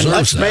group deserves that.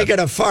 Let's make it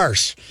a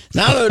farce.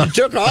 Now that it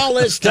took all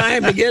this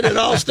time to get an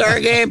All-Star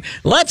Game,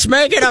 let's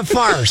make it a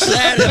farce.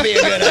 That'd be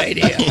a good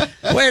idea.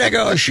 Way to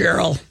go,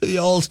 Cheryl. The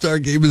All-Star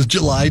Game is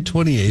July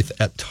 28th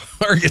at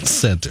Target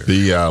Center.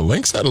 The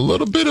Lynx had a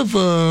little bit of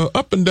a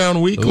up and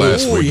down week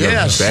last week.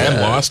 Yes. Bad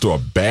loss to a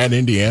bad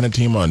Indiana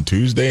team on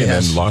Tuesday, and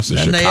then lost to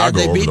Chicago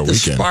they over beat the weekend.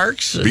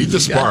 Sparks. Beat the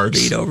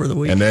Sparks. Beat over the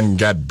weekend. And then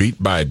got beat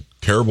by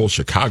terrible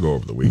Chicago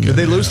over the weekend. Did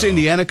they lose to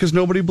Indiana because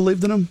nobody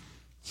believed in them?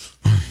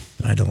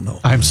 I don't know.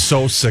 I'm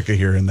so sick of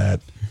hearing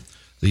that.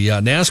 The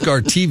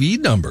NASCAR TV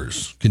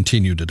numbers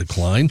continue to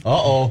decline.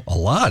 Uh-oh. A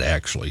lot,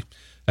 actually.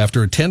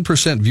 After a 10%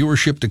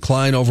 viewership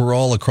decline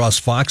overall across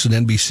Fox and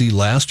NBC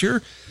last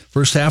year,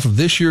 first half of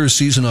this year's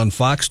season on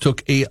Fox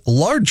took a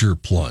larger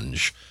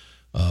plunge.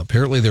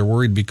 Apparently, they're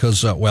worried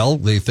because,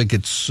 they think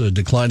it's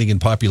declining in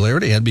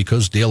popularity and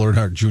because Dale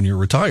Earnhardt Jr.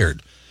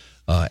 retired.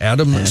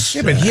 Adam,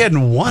 but he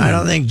hadn't won. I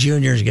don't think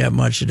Junior's got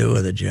much to do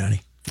with it,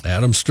 Johnny.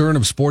 Adam Stern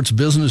of Sports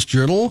Business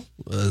Journal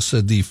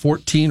said the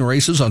 14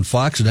 races on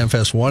Fox and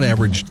FS1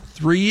 averaged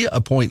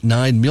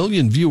 3.9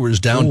 million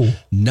viewers, down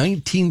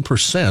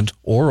 19%,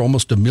 or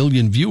almost a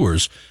million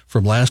viewers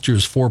from last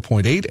year's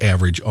 4.8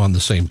 average on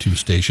the same 2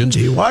 stations.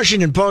 The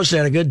Washington Post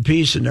had a good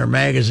piece in their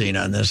magazine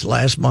on this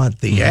last month.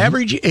 The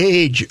average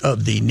age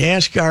of the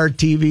NASCAR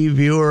TV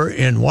viewer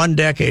in 1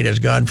 decade has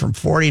gone from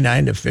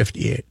 49 to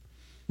 58.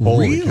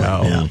 Holy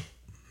cow. Yeah.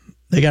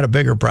 They got a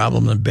bigger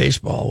problem than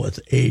baseball with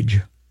age.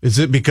 Is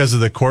it because of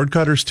the cord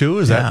cutters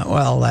too? But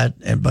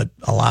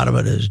a lot of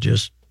it is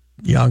just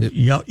young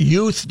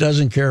youth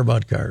doesn't care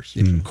about cars.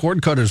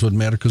 Cord cutters would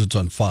matter because it's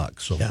on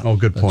Fox. So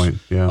good point.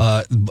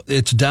 Yeah,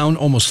 it's down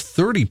almost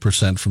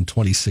 30% from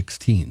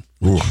 2016.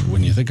 Which,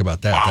 when you think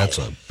about that, that's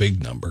a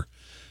big number.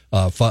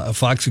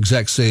 Fox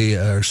execs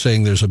are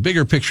saying there's a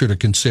bigger picture to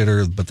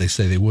consider, but they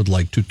say they would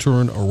like to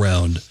turn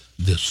around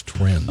this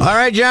trend. All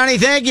right, Johnny,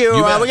 thank you.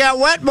 You bet. We got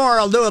Wetmore.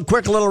 I'll do a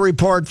quick little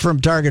report from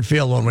Target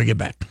Field when we get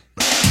back.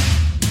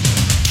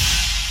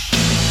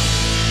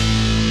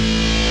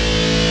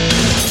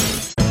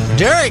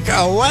 Derek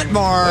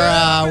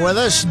Wetmore with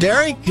us.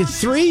 Derek,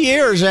 3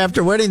 years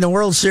after winning the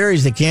World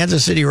Series, the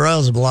Kansas City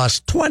Royals have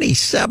lost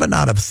 27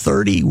 out of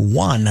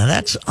 31. Now,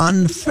 that's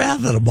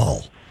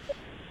unfathomable.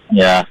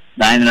 Yeah,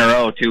 9 in a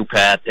row, too,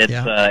 Pat.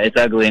 It's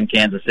ugly in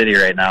Kansas City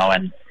right now,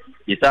 and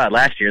you saw it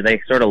last year. They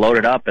sort of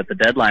loaded up at the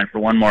deadline for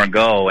one more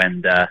go,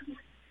 and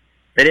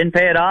they didn't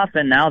pay it off,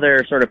 and now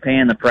they're sort of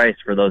paying the price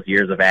for those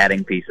years of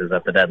adding pieces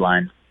at the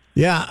deadline.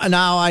 Yeah,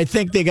 now I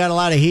think they got a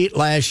lot of heat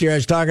last year. I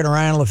was talking to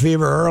Ryan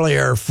Lefebvre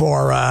earlier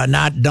for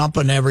not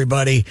dumping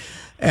everybody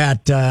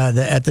at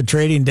the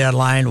trading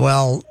deadline.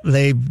 Well,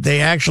 they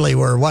actually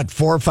were,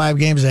 4 or 5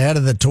 games ahead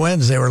of the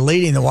Twins. They were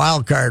leading the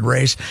wild card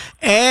race,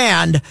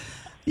 and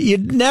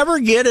you'd never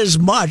get as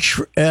much,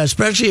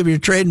 especially if you're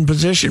trading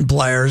position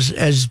players,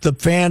 as the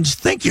fans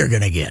think you're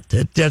going to get.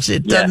 It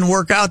doesn't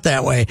work out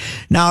that way.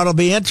 Now, it'll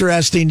be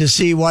interesting to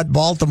see what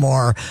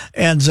Baltimore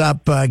ends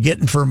up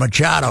getting for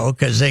Machado,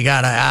 because they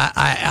got to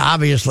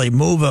obviously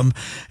move him,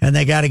 and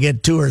they got to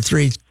get 2 or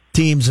 3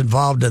 teams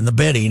involved in the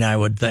bidding, I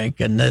would think,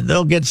 and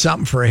they'll get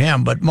something for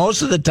him. But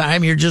most of the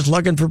time, you're just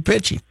looking for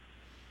pitching.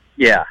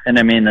 Yeah, and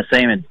I mean, the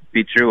same would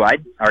be true,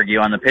 I'd argue,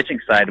 on the pitching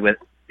side with,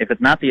 if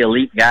it's not the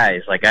elite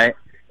guys, like a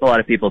lot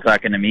of people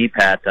talking to me,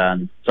 Pat,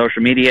 on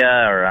social media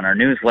or on our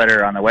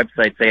newsletter, on the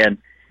website, saying,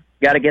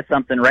 you got to get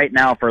something right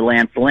now for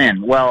Lance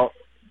Lynn. Well,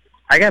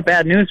 I got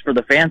bad news for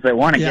the fans that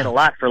want to get a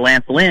lot for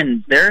Lance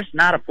Lynn. There's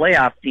not a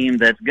playoff team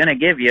that's going to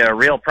give you a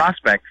real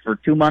prospect for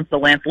 2 months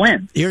of Lance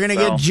Lynn. You're going to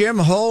get Jim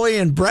Holy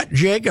and Brett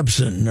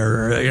Jacobson,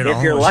 or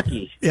if you're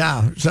lucky.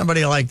 Yeah,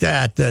 somebody like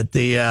that. That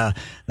the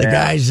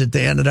guys that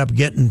they ended up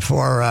getting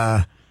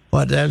for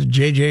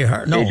J.J.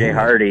 Hardy. J.J.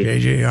 Hardy.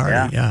 J.J.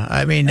 Hardy. Yeah.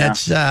 I mean,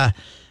 that's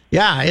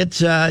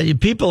it's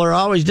people are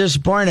always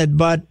disappointed,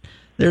 but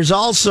there's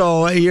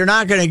also, you're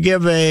not going to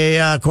give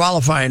a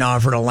qualifying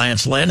offer to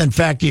Lance Lynn. In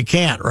fact, you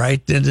can't,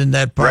 right? Isn't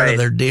that part of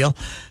their deal?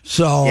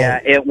 So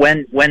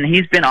when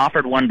he's been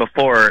offered one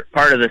before,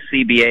 part of the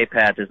CBA,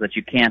 Pat, is that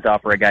you can't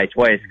offer a guy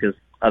twice, because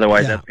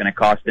otherwise that's going to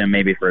cost him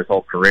maybe for his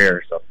whole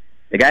career. So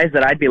the guys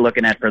that I'd be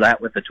looking at for that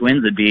with the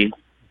Twins would be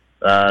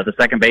the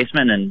second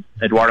baseman and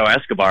Eduardo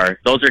Escobar.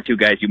 Those are 2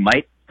 guys you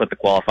might put the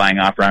qualifying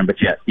offer on, but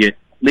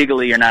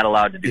legally, you're not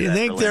allowed to do that. You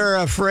think they're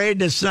afraid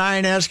to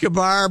sign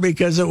Escobar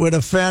because it would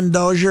offend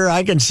Dozier?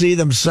 I can see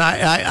them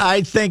sign.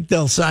 I think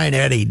they'll sign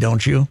Eddie,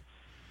 don't you?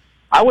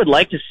 I would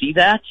like to see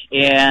that,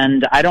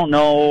 and I don't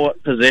know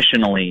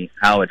positionally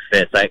how it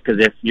fits. Because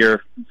if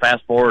you're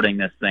fast-forwarding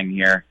this thing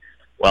here,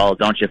 well,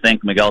 don't you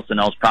think Miguel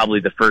Sano's probably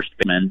the first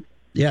baseman?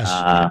 Yes.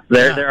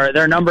 There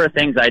are a number of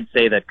things I'd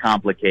say that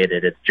complicate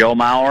it. It's Joe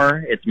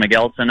Mauer, it's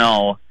Miguel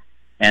Sano,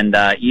 and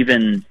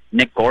even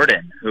Nick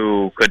Gordon,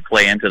 who could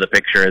play into the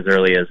picture as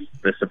early as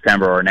this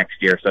September or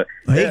next year. So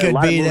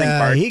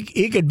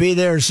he could be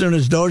there as soon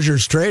as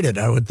Dozier's traded,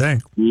 I would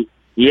think.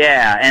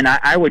 Yeah, and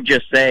I would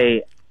just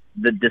say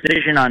the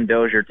decision on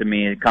Dozier, to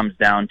me, it comes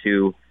down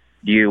to,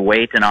 do you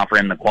wait and offer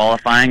him the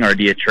qualifying, or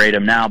do you trade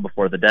him now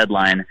before the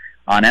deadline?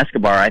 On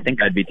Escobar, I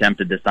think I'd be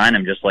tempted to sign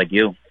him, just like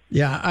you.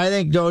 Yeah, I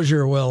think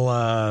Dozier will.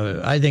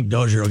 I think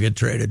Dozier will get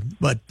traded,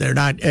 but they're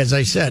not. As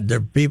I said,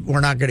 we're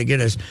not going to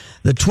get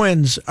the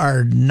Twins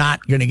are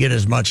not going to get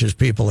as much as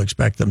people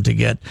expect them to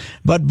get.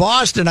 But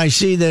Boston, I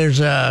see there's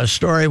a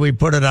story, we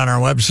put it on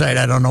our website.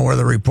 I don't know where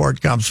the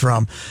report comes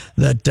from,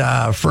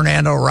 that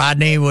Fernando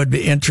Rodney would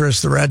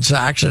interest the Red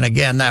Sox, and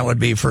again, that would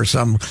be for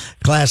some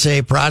Class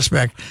A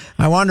prospect.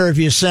 I wonder if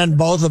you send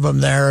both of them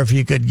there, if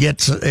you could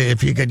get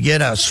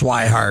a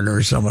Swihart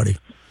or somebody.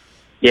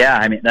 Yeah,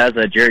 I mean, that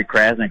was a Jerry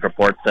Krasnick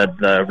report, said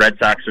the Red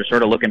Sox are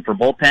sort of looking for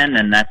bullpen,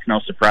 and that's no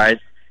surprise.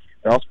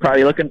 They're also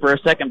probably looking for a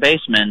second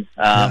baseman.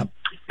 I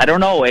don't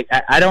know.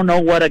 I don't know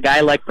what a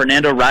guy like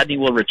Fernando Rodney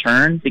will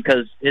return,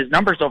 because his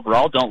numbers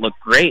overall don't look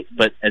great.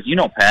 But as you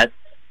know, Pat,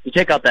 you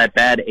take out that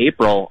bad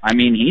April, I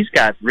mean, he's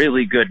got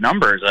really good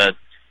numbers, a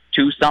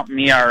 2-something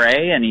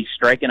ERA, and he's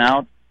striking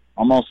out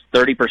almost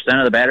 30%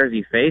 of the batters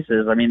he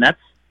faces. I mean,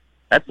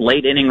 that's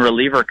late-inning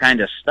reliever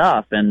kind of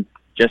stuff, and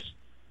just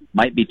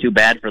might be too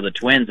bad for the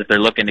Twins if they're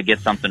looking to get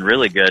something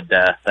really good.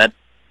 That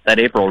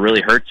April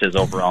really hurts his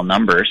overall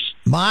numbers.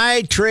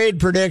 My trade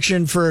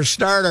prediction for a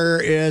starter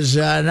is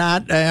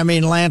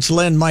Lance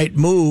Lynn might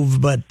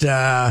move, but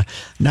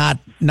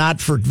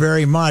not for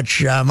very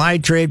much. My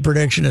trade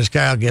prediction is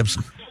Kyle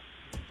Gibson.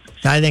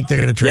 I think they're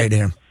going to trade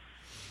him.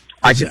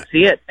 I can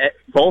see it.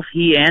 Both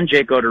he and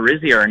Jake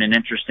Odorizzi are in an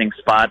interesting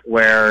spot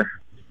where,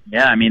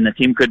 the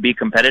team could be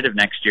competitive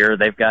next year.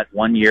 They've got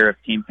 1 year of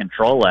team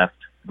control left.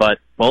 But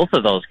both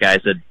of those guys,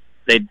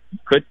 they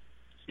could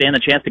stand the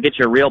chance to get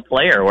you a real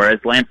player. Whereas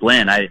Lance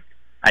Lynn, I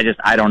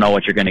don't know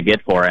what you're going to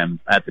get for him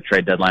at the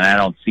trade deadline. I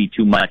don't see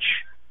too much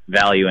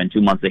value in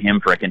 2 months of him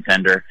for a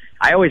contender.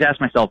 I always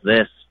ask myself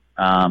this: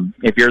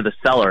 if you're the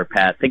seller,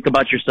 Pat, think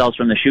about yourselves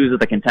from the shoes of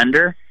the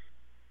contender.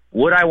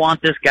 Would I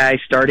want this guy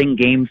starting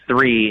Game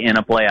 3 in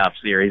a playoff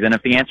series? And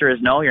if the answer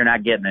is no, you're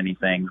not getting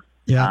anything.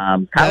 Yeah,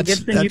 Kyle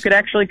Gibson, you could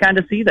actually kind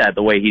of see that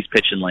the way he's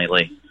pitching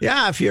lately.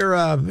 Yeah, if you're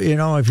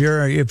if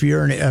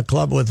you're in a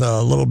club with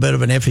a little bit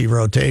of an iffy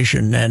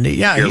rotation, and he's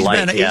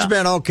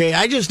been okay.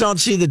 I just don't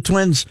see the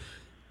Twins.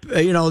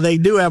 They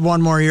do have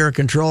 1 more year of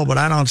control, but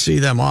I don't see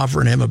them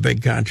offering him a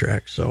big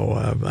contract. So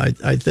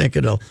I think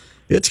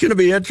it's going to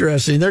be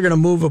interesting. They're going to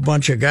move a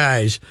bunch of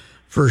guys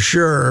for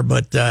sure,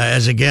 but I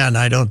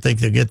don't think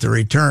they'll get the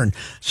return.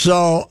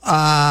 So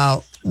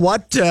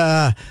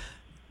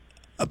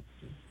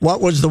what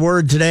was the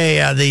word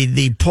today?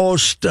 The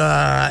post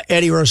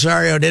Eddie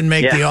Rosario didn't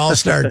make the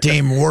All-Star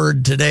team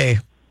word today.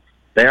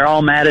 They're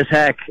all mad as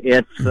heck.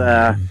 It's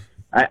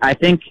I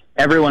think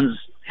everyone's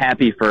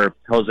happy for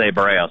Jose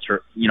Barrios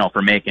for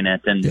making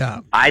it,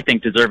 and I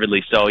think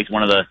deservedly so. He's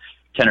one of the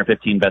 10 or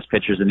 15 best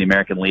pitchers in the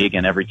American League,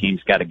 and every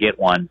team's got to get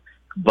one.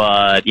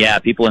 But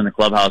people in the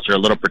clubhouse are a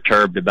little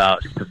perturbed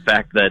about the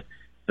fact that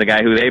the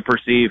guy who they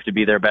perceive to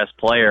be their best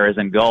player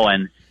isn't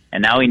going.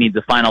 And now he needs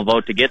a final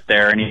vote to get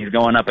there, and he's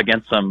going up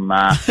against some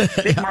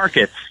big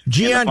markets.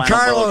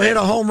 Giancarlo hit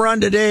a home run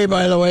today,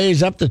 by the way.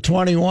 He's up to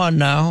 21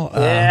 now.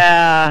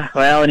 Yeah,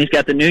 well, and he's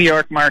got the New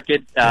York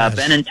market. Yes.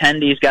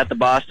 Benintendi's got the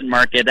Boston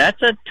market.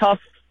 That's a tough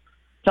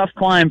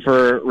climb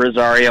for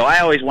Rosario.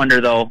 I always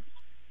wonder, though,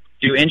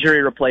 do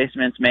injury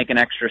replacements make an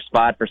extra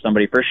spot for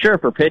somebody? For sure,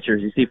 for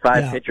pitchers. You see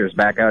 5 pitchers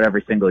back out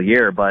every single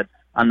year. But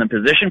on the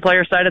position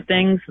player side of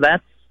things,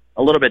 that's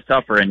a little bit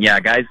tougher. And, yeah,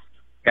 guys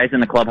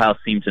in the clubhouse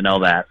seem to know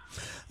that.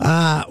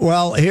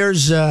 Well,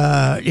 here's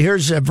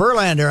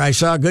Verlander. I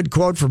saw a good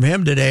quote from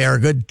him today, or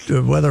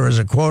whether it was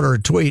a quote or a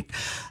tweet,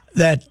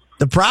 that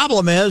the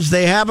problem is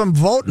they have him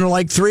voting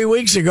like 3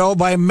 weeks ago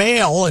by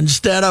mail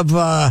instead of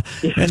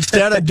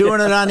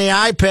doing it on the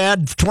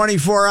iPad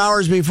 24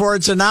 hours before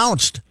it's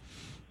announced.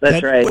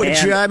 That's right.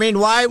 Which, I mean,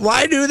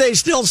 why do they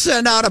still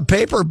send out a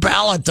paper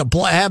ballot to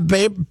have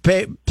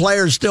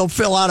players still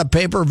fill out a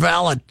paper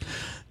ballot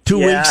 2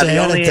 weeks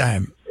ahead of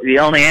time? The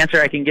only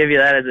answer I can give you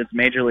that is it's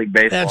Major League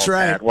Baseball. That's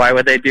right. Pat. Why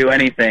would they do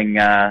anything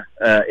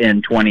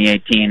in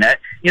 2018?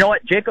 You know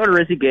what? Jake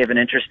Odorizzi gave an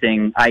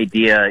interesting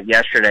idea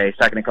yesterday,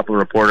 talking to a couple of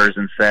reporters,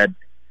 and said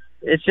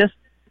it's just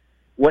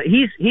what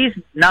he's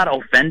not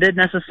offended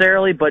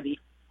necessarily, but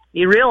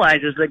he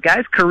realizes that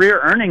guys' career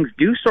earnings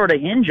do sort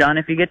of hinge on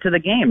if you get to the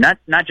game,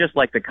 not just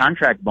like the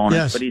contract bonus,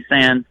 yes. But he's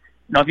saying,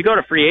 if you go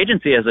to free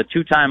agency as a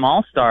 2-time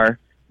All-Star,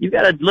 you've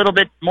got a little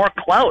bit more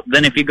clout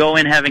than if you go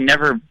in having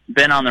never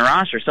been on the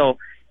roster. So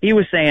he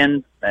was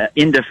saying,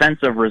 in defense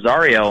of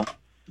Rosario,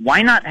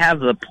 why not have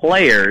the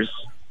players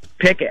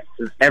pick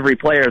every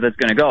player that's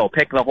going to go,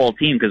 pick the whole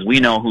team because we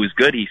know who's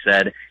good, he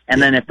said.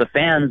 And then if the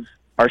fans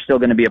are still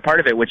going to be a part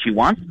of it, which he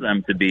wants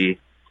them to be,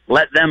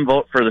 let them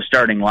vote for the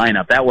starting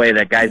lineup. That way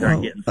that guys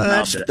aren't getting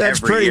snubbed. That's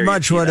pretty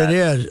much what it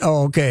is.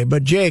 Oh, okay.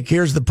 But, Jake,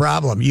 here's the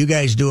problem. You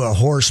guys do a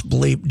horse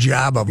bleep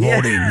job of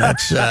voting. Yeah.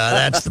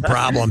 That's the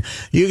problem.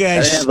 You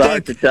guys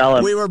stink.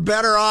 We were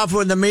better off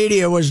when the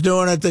media was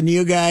doing it than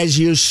you guys.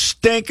 You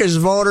stink as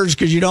voters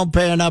because you don't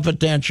pay enough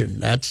attention.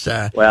 That's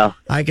well,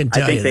 I can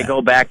tell you I think they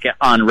go back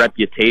on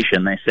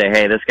reputation. They say,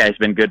 hey, this guy's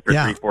been good for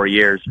 3-4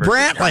 years.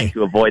 Brantley.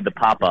 To avoid the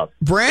pop-up.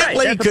 Brantley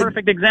right, that's a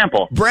perfect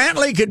example.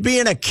 Brantley could be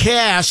in a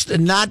cast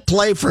and not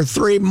play for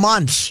 3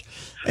 months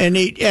and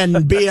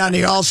be on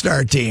the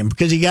All-Star team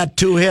because he got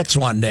 2 hits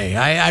one day.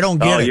 I don't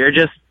get it.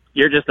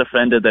 You're just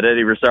offended that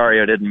Eddie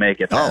Rosario didn't make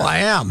it. Oh, I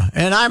am.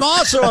 And I'm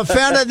also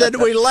offended that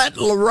we let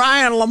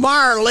Ryan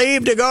LaMarre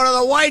leave to go to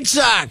the White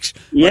Sox.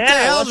 What the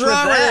hell's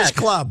wrong with this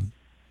club?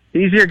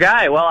 He's your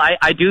guy. Well,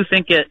 I do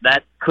think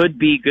that could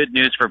be good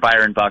news for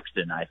Byron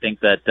Buxton. I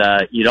think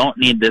that you don't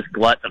need this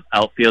glut of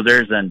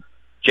outfielders, and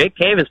Jake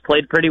Cave has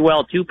played pretty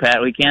well too, Pat.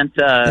 We can't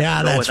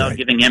go without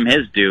giving him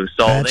his due.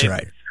 So that's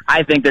right.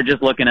 I think they're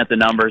just looking at the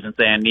numbers and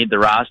saying, need the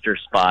roster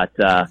spot.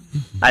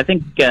 I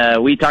think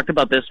we talked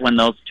about this when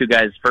those two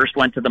guys first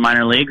went to the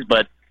minor leagues,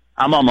 but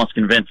I'm almost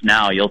convinced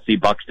now you'll see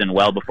Buxton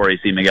well before you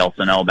see Miguel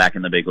Sano back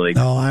in the big league.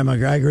 Oh, I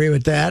agree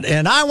with that.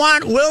 And I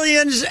want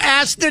Willians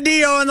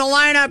Astudillo in the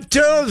lineup,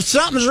 too. If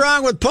something's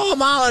wrong with Paul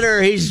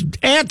Molitor, he's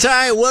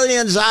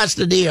anti-Willians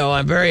Astudillo.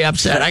 I'm very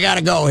upset. I got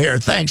to go here.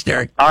 Thanks,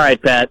 Derek. All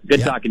right, Pat. Good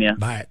talking to you.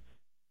 Bye.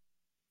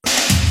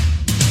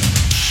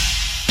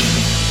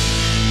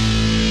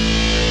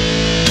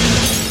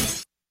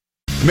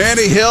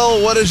 Manny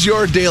Hill, what is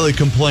your daily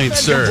complaint,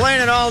 sir?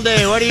 Complaining all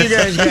day. What do you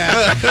guys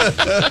got?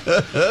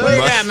 What do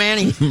you got,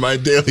 Manny? My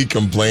daily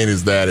complaint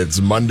is that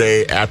it's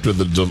Monday after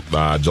the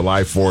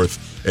July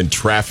 4th, and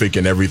traffic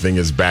and everything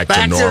is back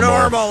to normal.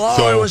 Oh,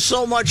 so it was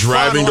so much fun.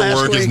 Driving to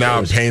work is now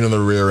a pain in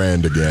the rear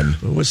end again.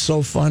 It was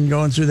so fun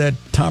going through that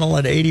tunnel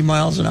at 80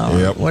 miles an hour.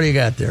 Yep. What do you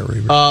got there,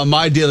 Reaver?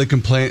 My daily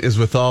complaint is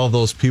with all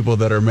those people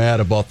that are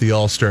mad about the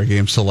All-Star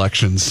Game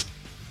selections.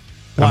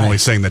 I'm only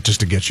saying that just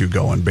to get you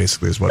going,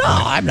 basically, is what. No,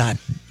 I'm not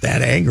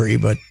that angry,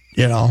 but,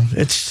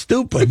 it's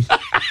stupid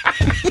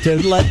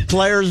to let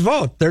players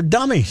vote. They're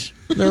dummies.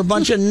 They're a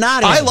bunch of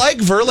naughty. I like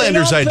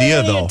Verlander's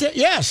idea, though.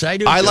 Yes, I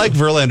do. I like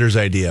Verlander's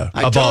idea.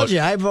 I told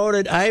you, I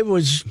voted. I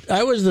was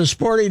the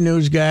sporting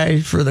news guy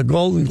for the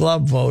Golden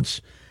Glove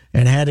votes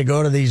and had to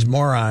go to these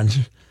morons.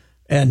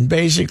 And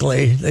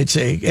basically, they'd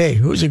say, hey,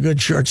 who's a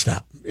good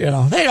shortstop? They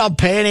don't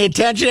pay any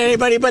attention to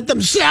anybody but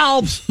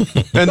themselves.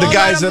 And the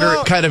guys that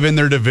are kind of in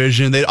their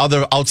division,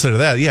 outside of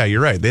that, yeah,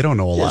 you're right. They don't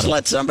know a lot. Just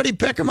let somebody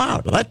pick them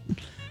out.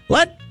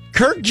 Let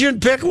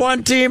Kirkjian pick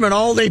one team and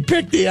only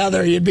pick the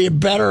other. You'd be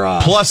better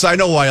off. Plus, I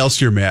know why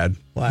else you're mad.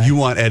 Why? You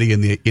want Eddie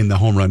in the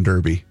home run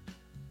derby.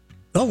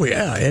 Oh,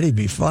 yeah. Eddie'd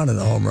be fun in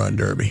the home run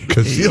derby.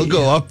 Because he'll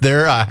go up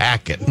there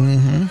hacking.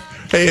 Mm-hmm.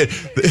 Hey,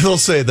 he'll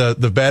say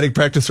the batting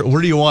practice,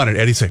 where do you want it?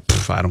 Eddie say,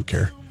 I don't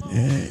care.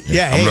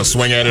 Yeah, I'm going to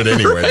swing at it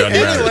anyway. Doesn't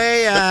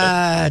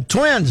matter.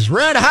 Twins,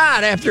 red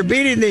hot after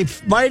beating the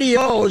mighty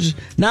O's,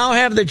 now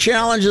have the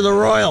challenge of the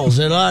Royals.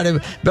 And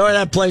boy,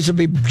 that place will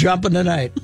be jumping tonight.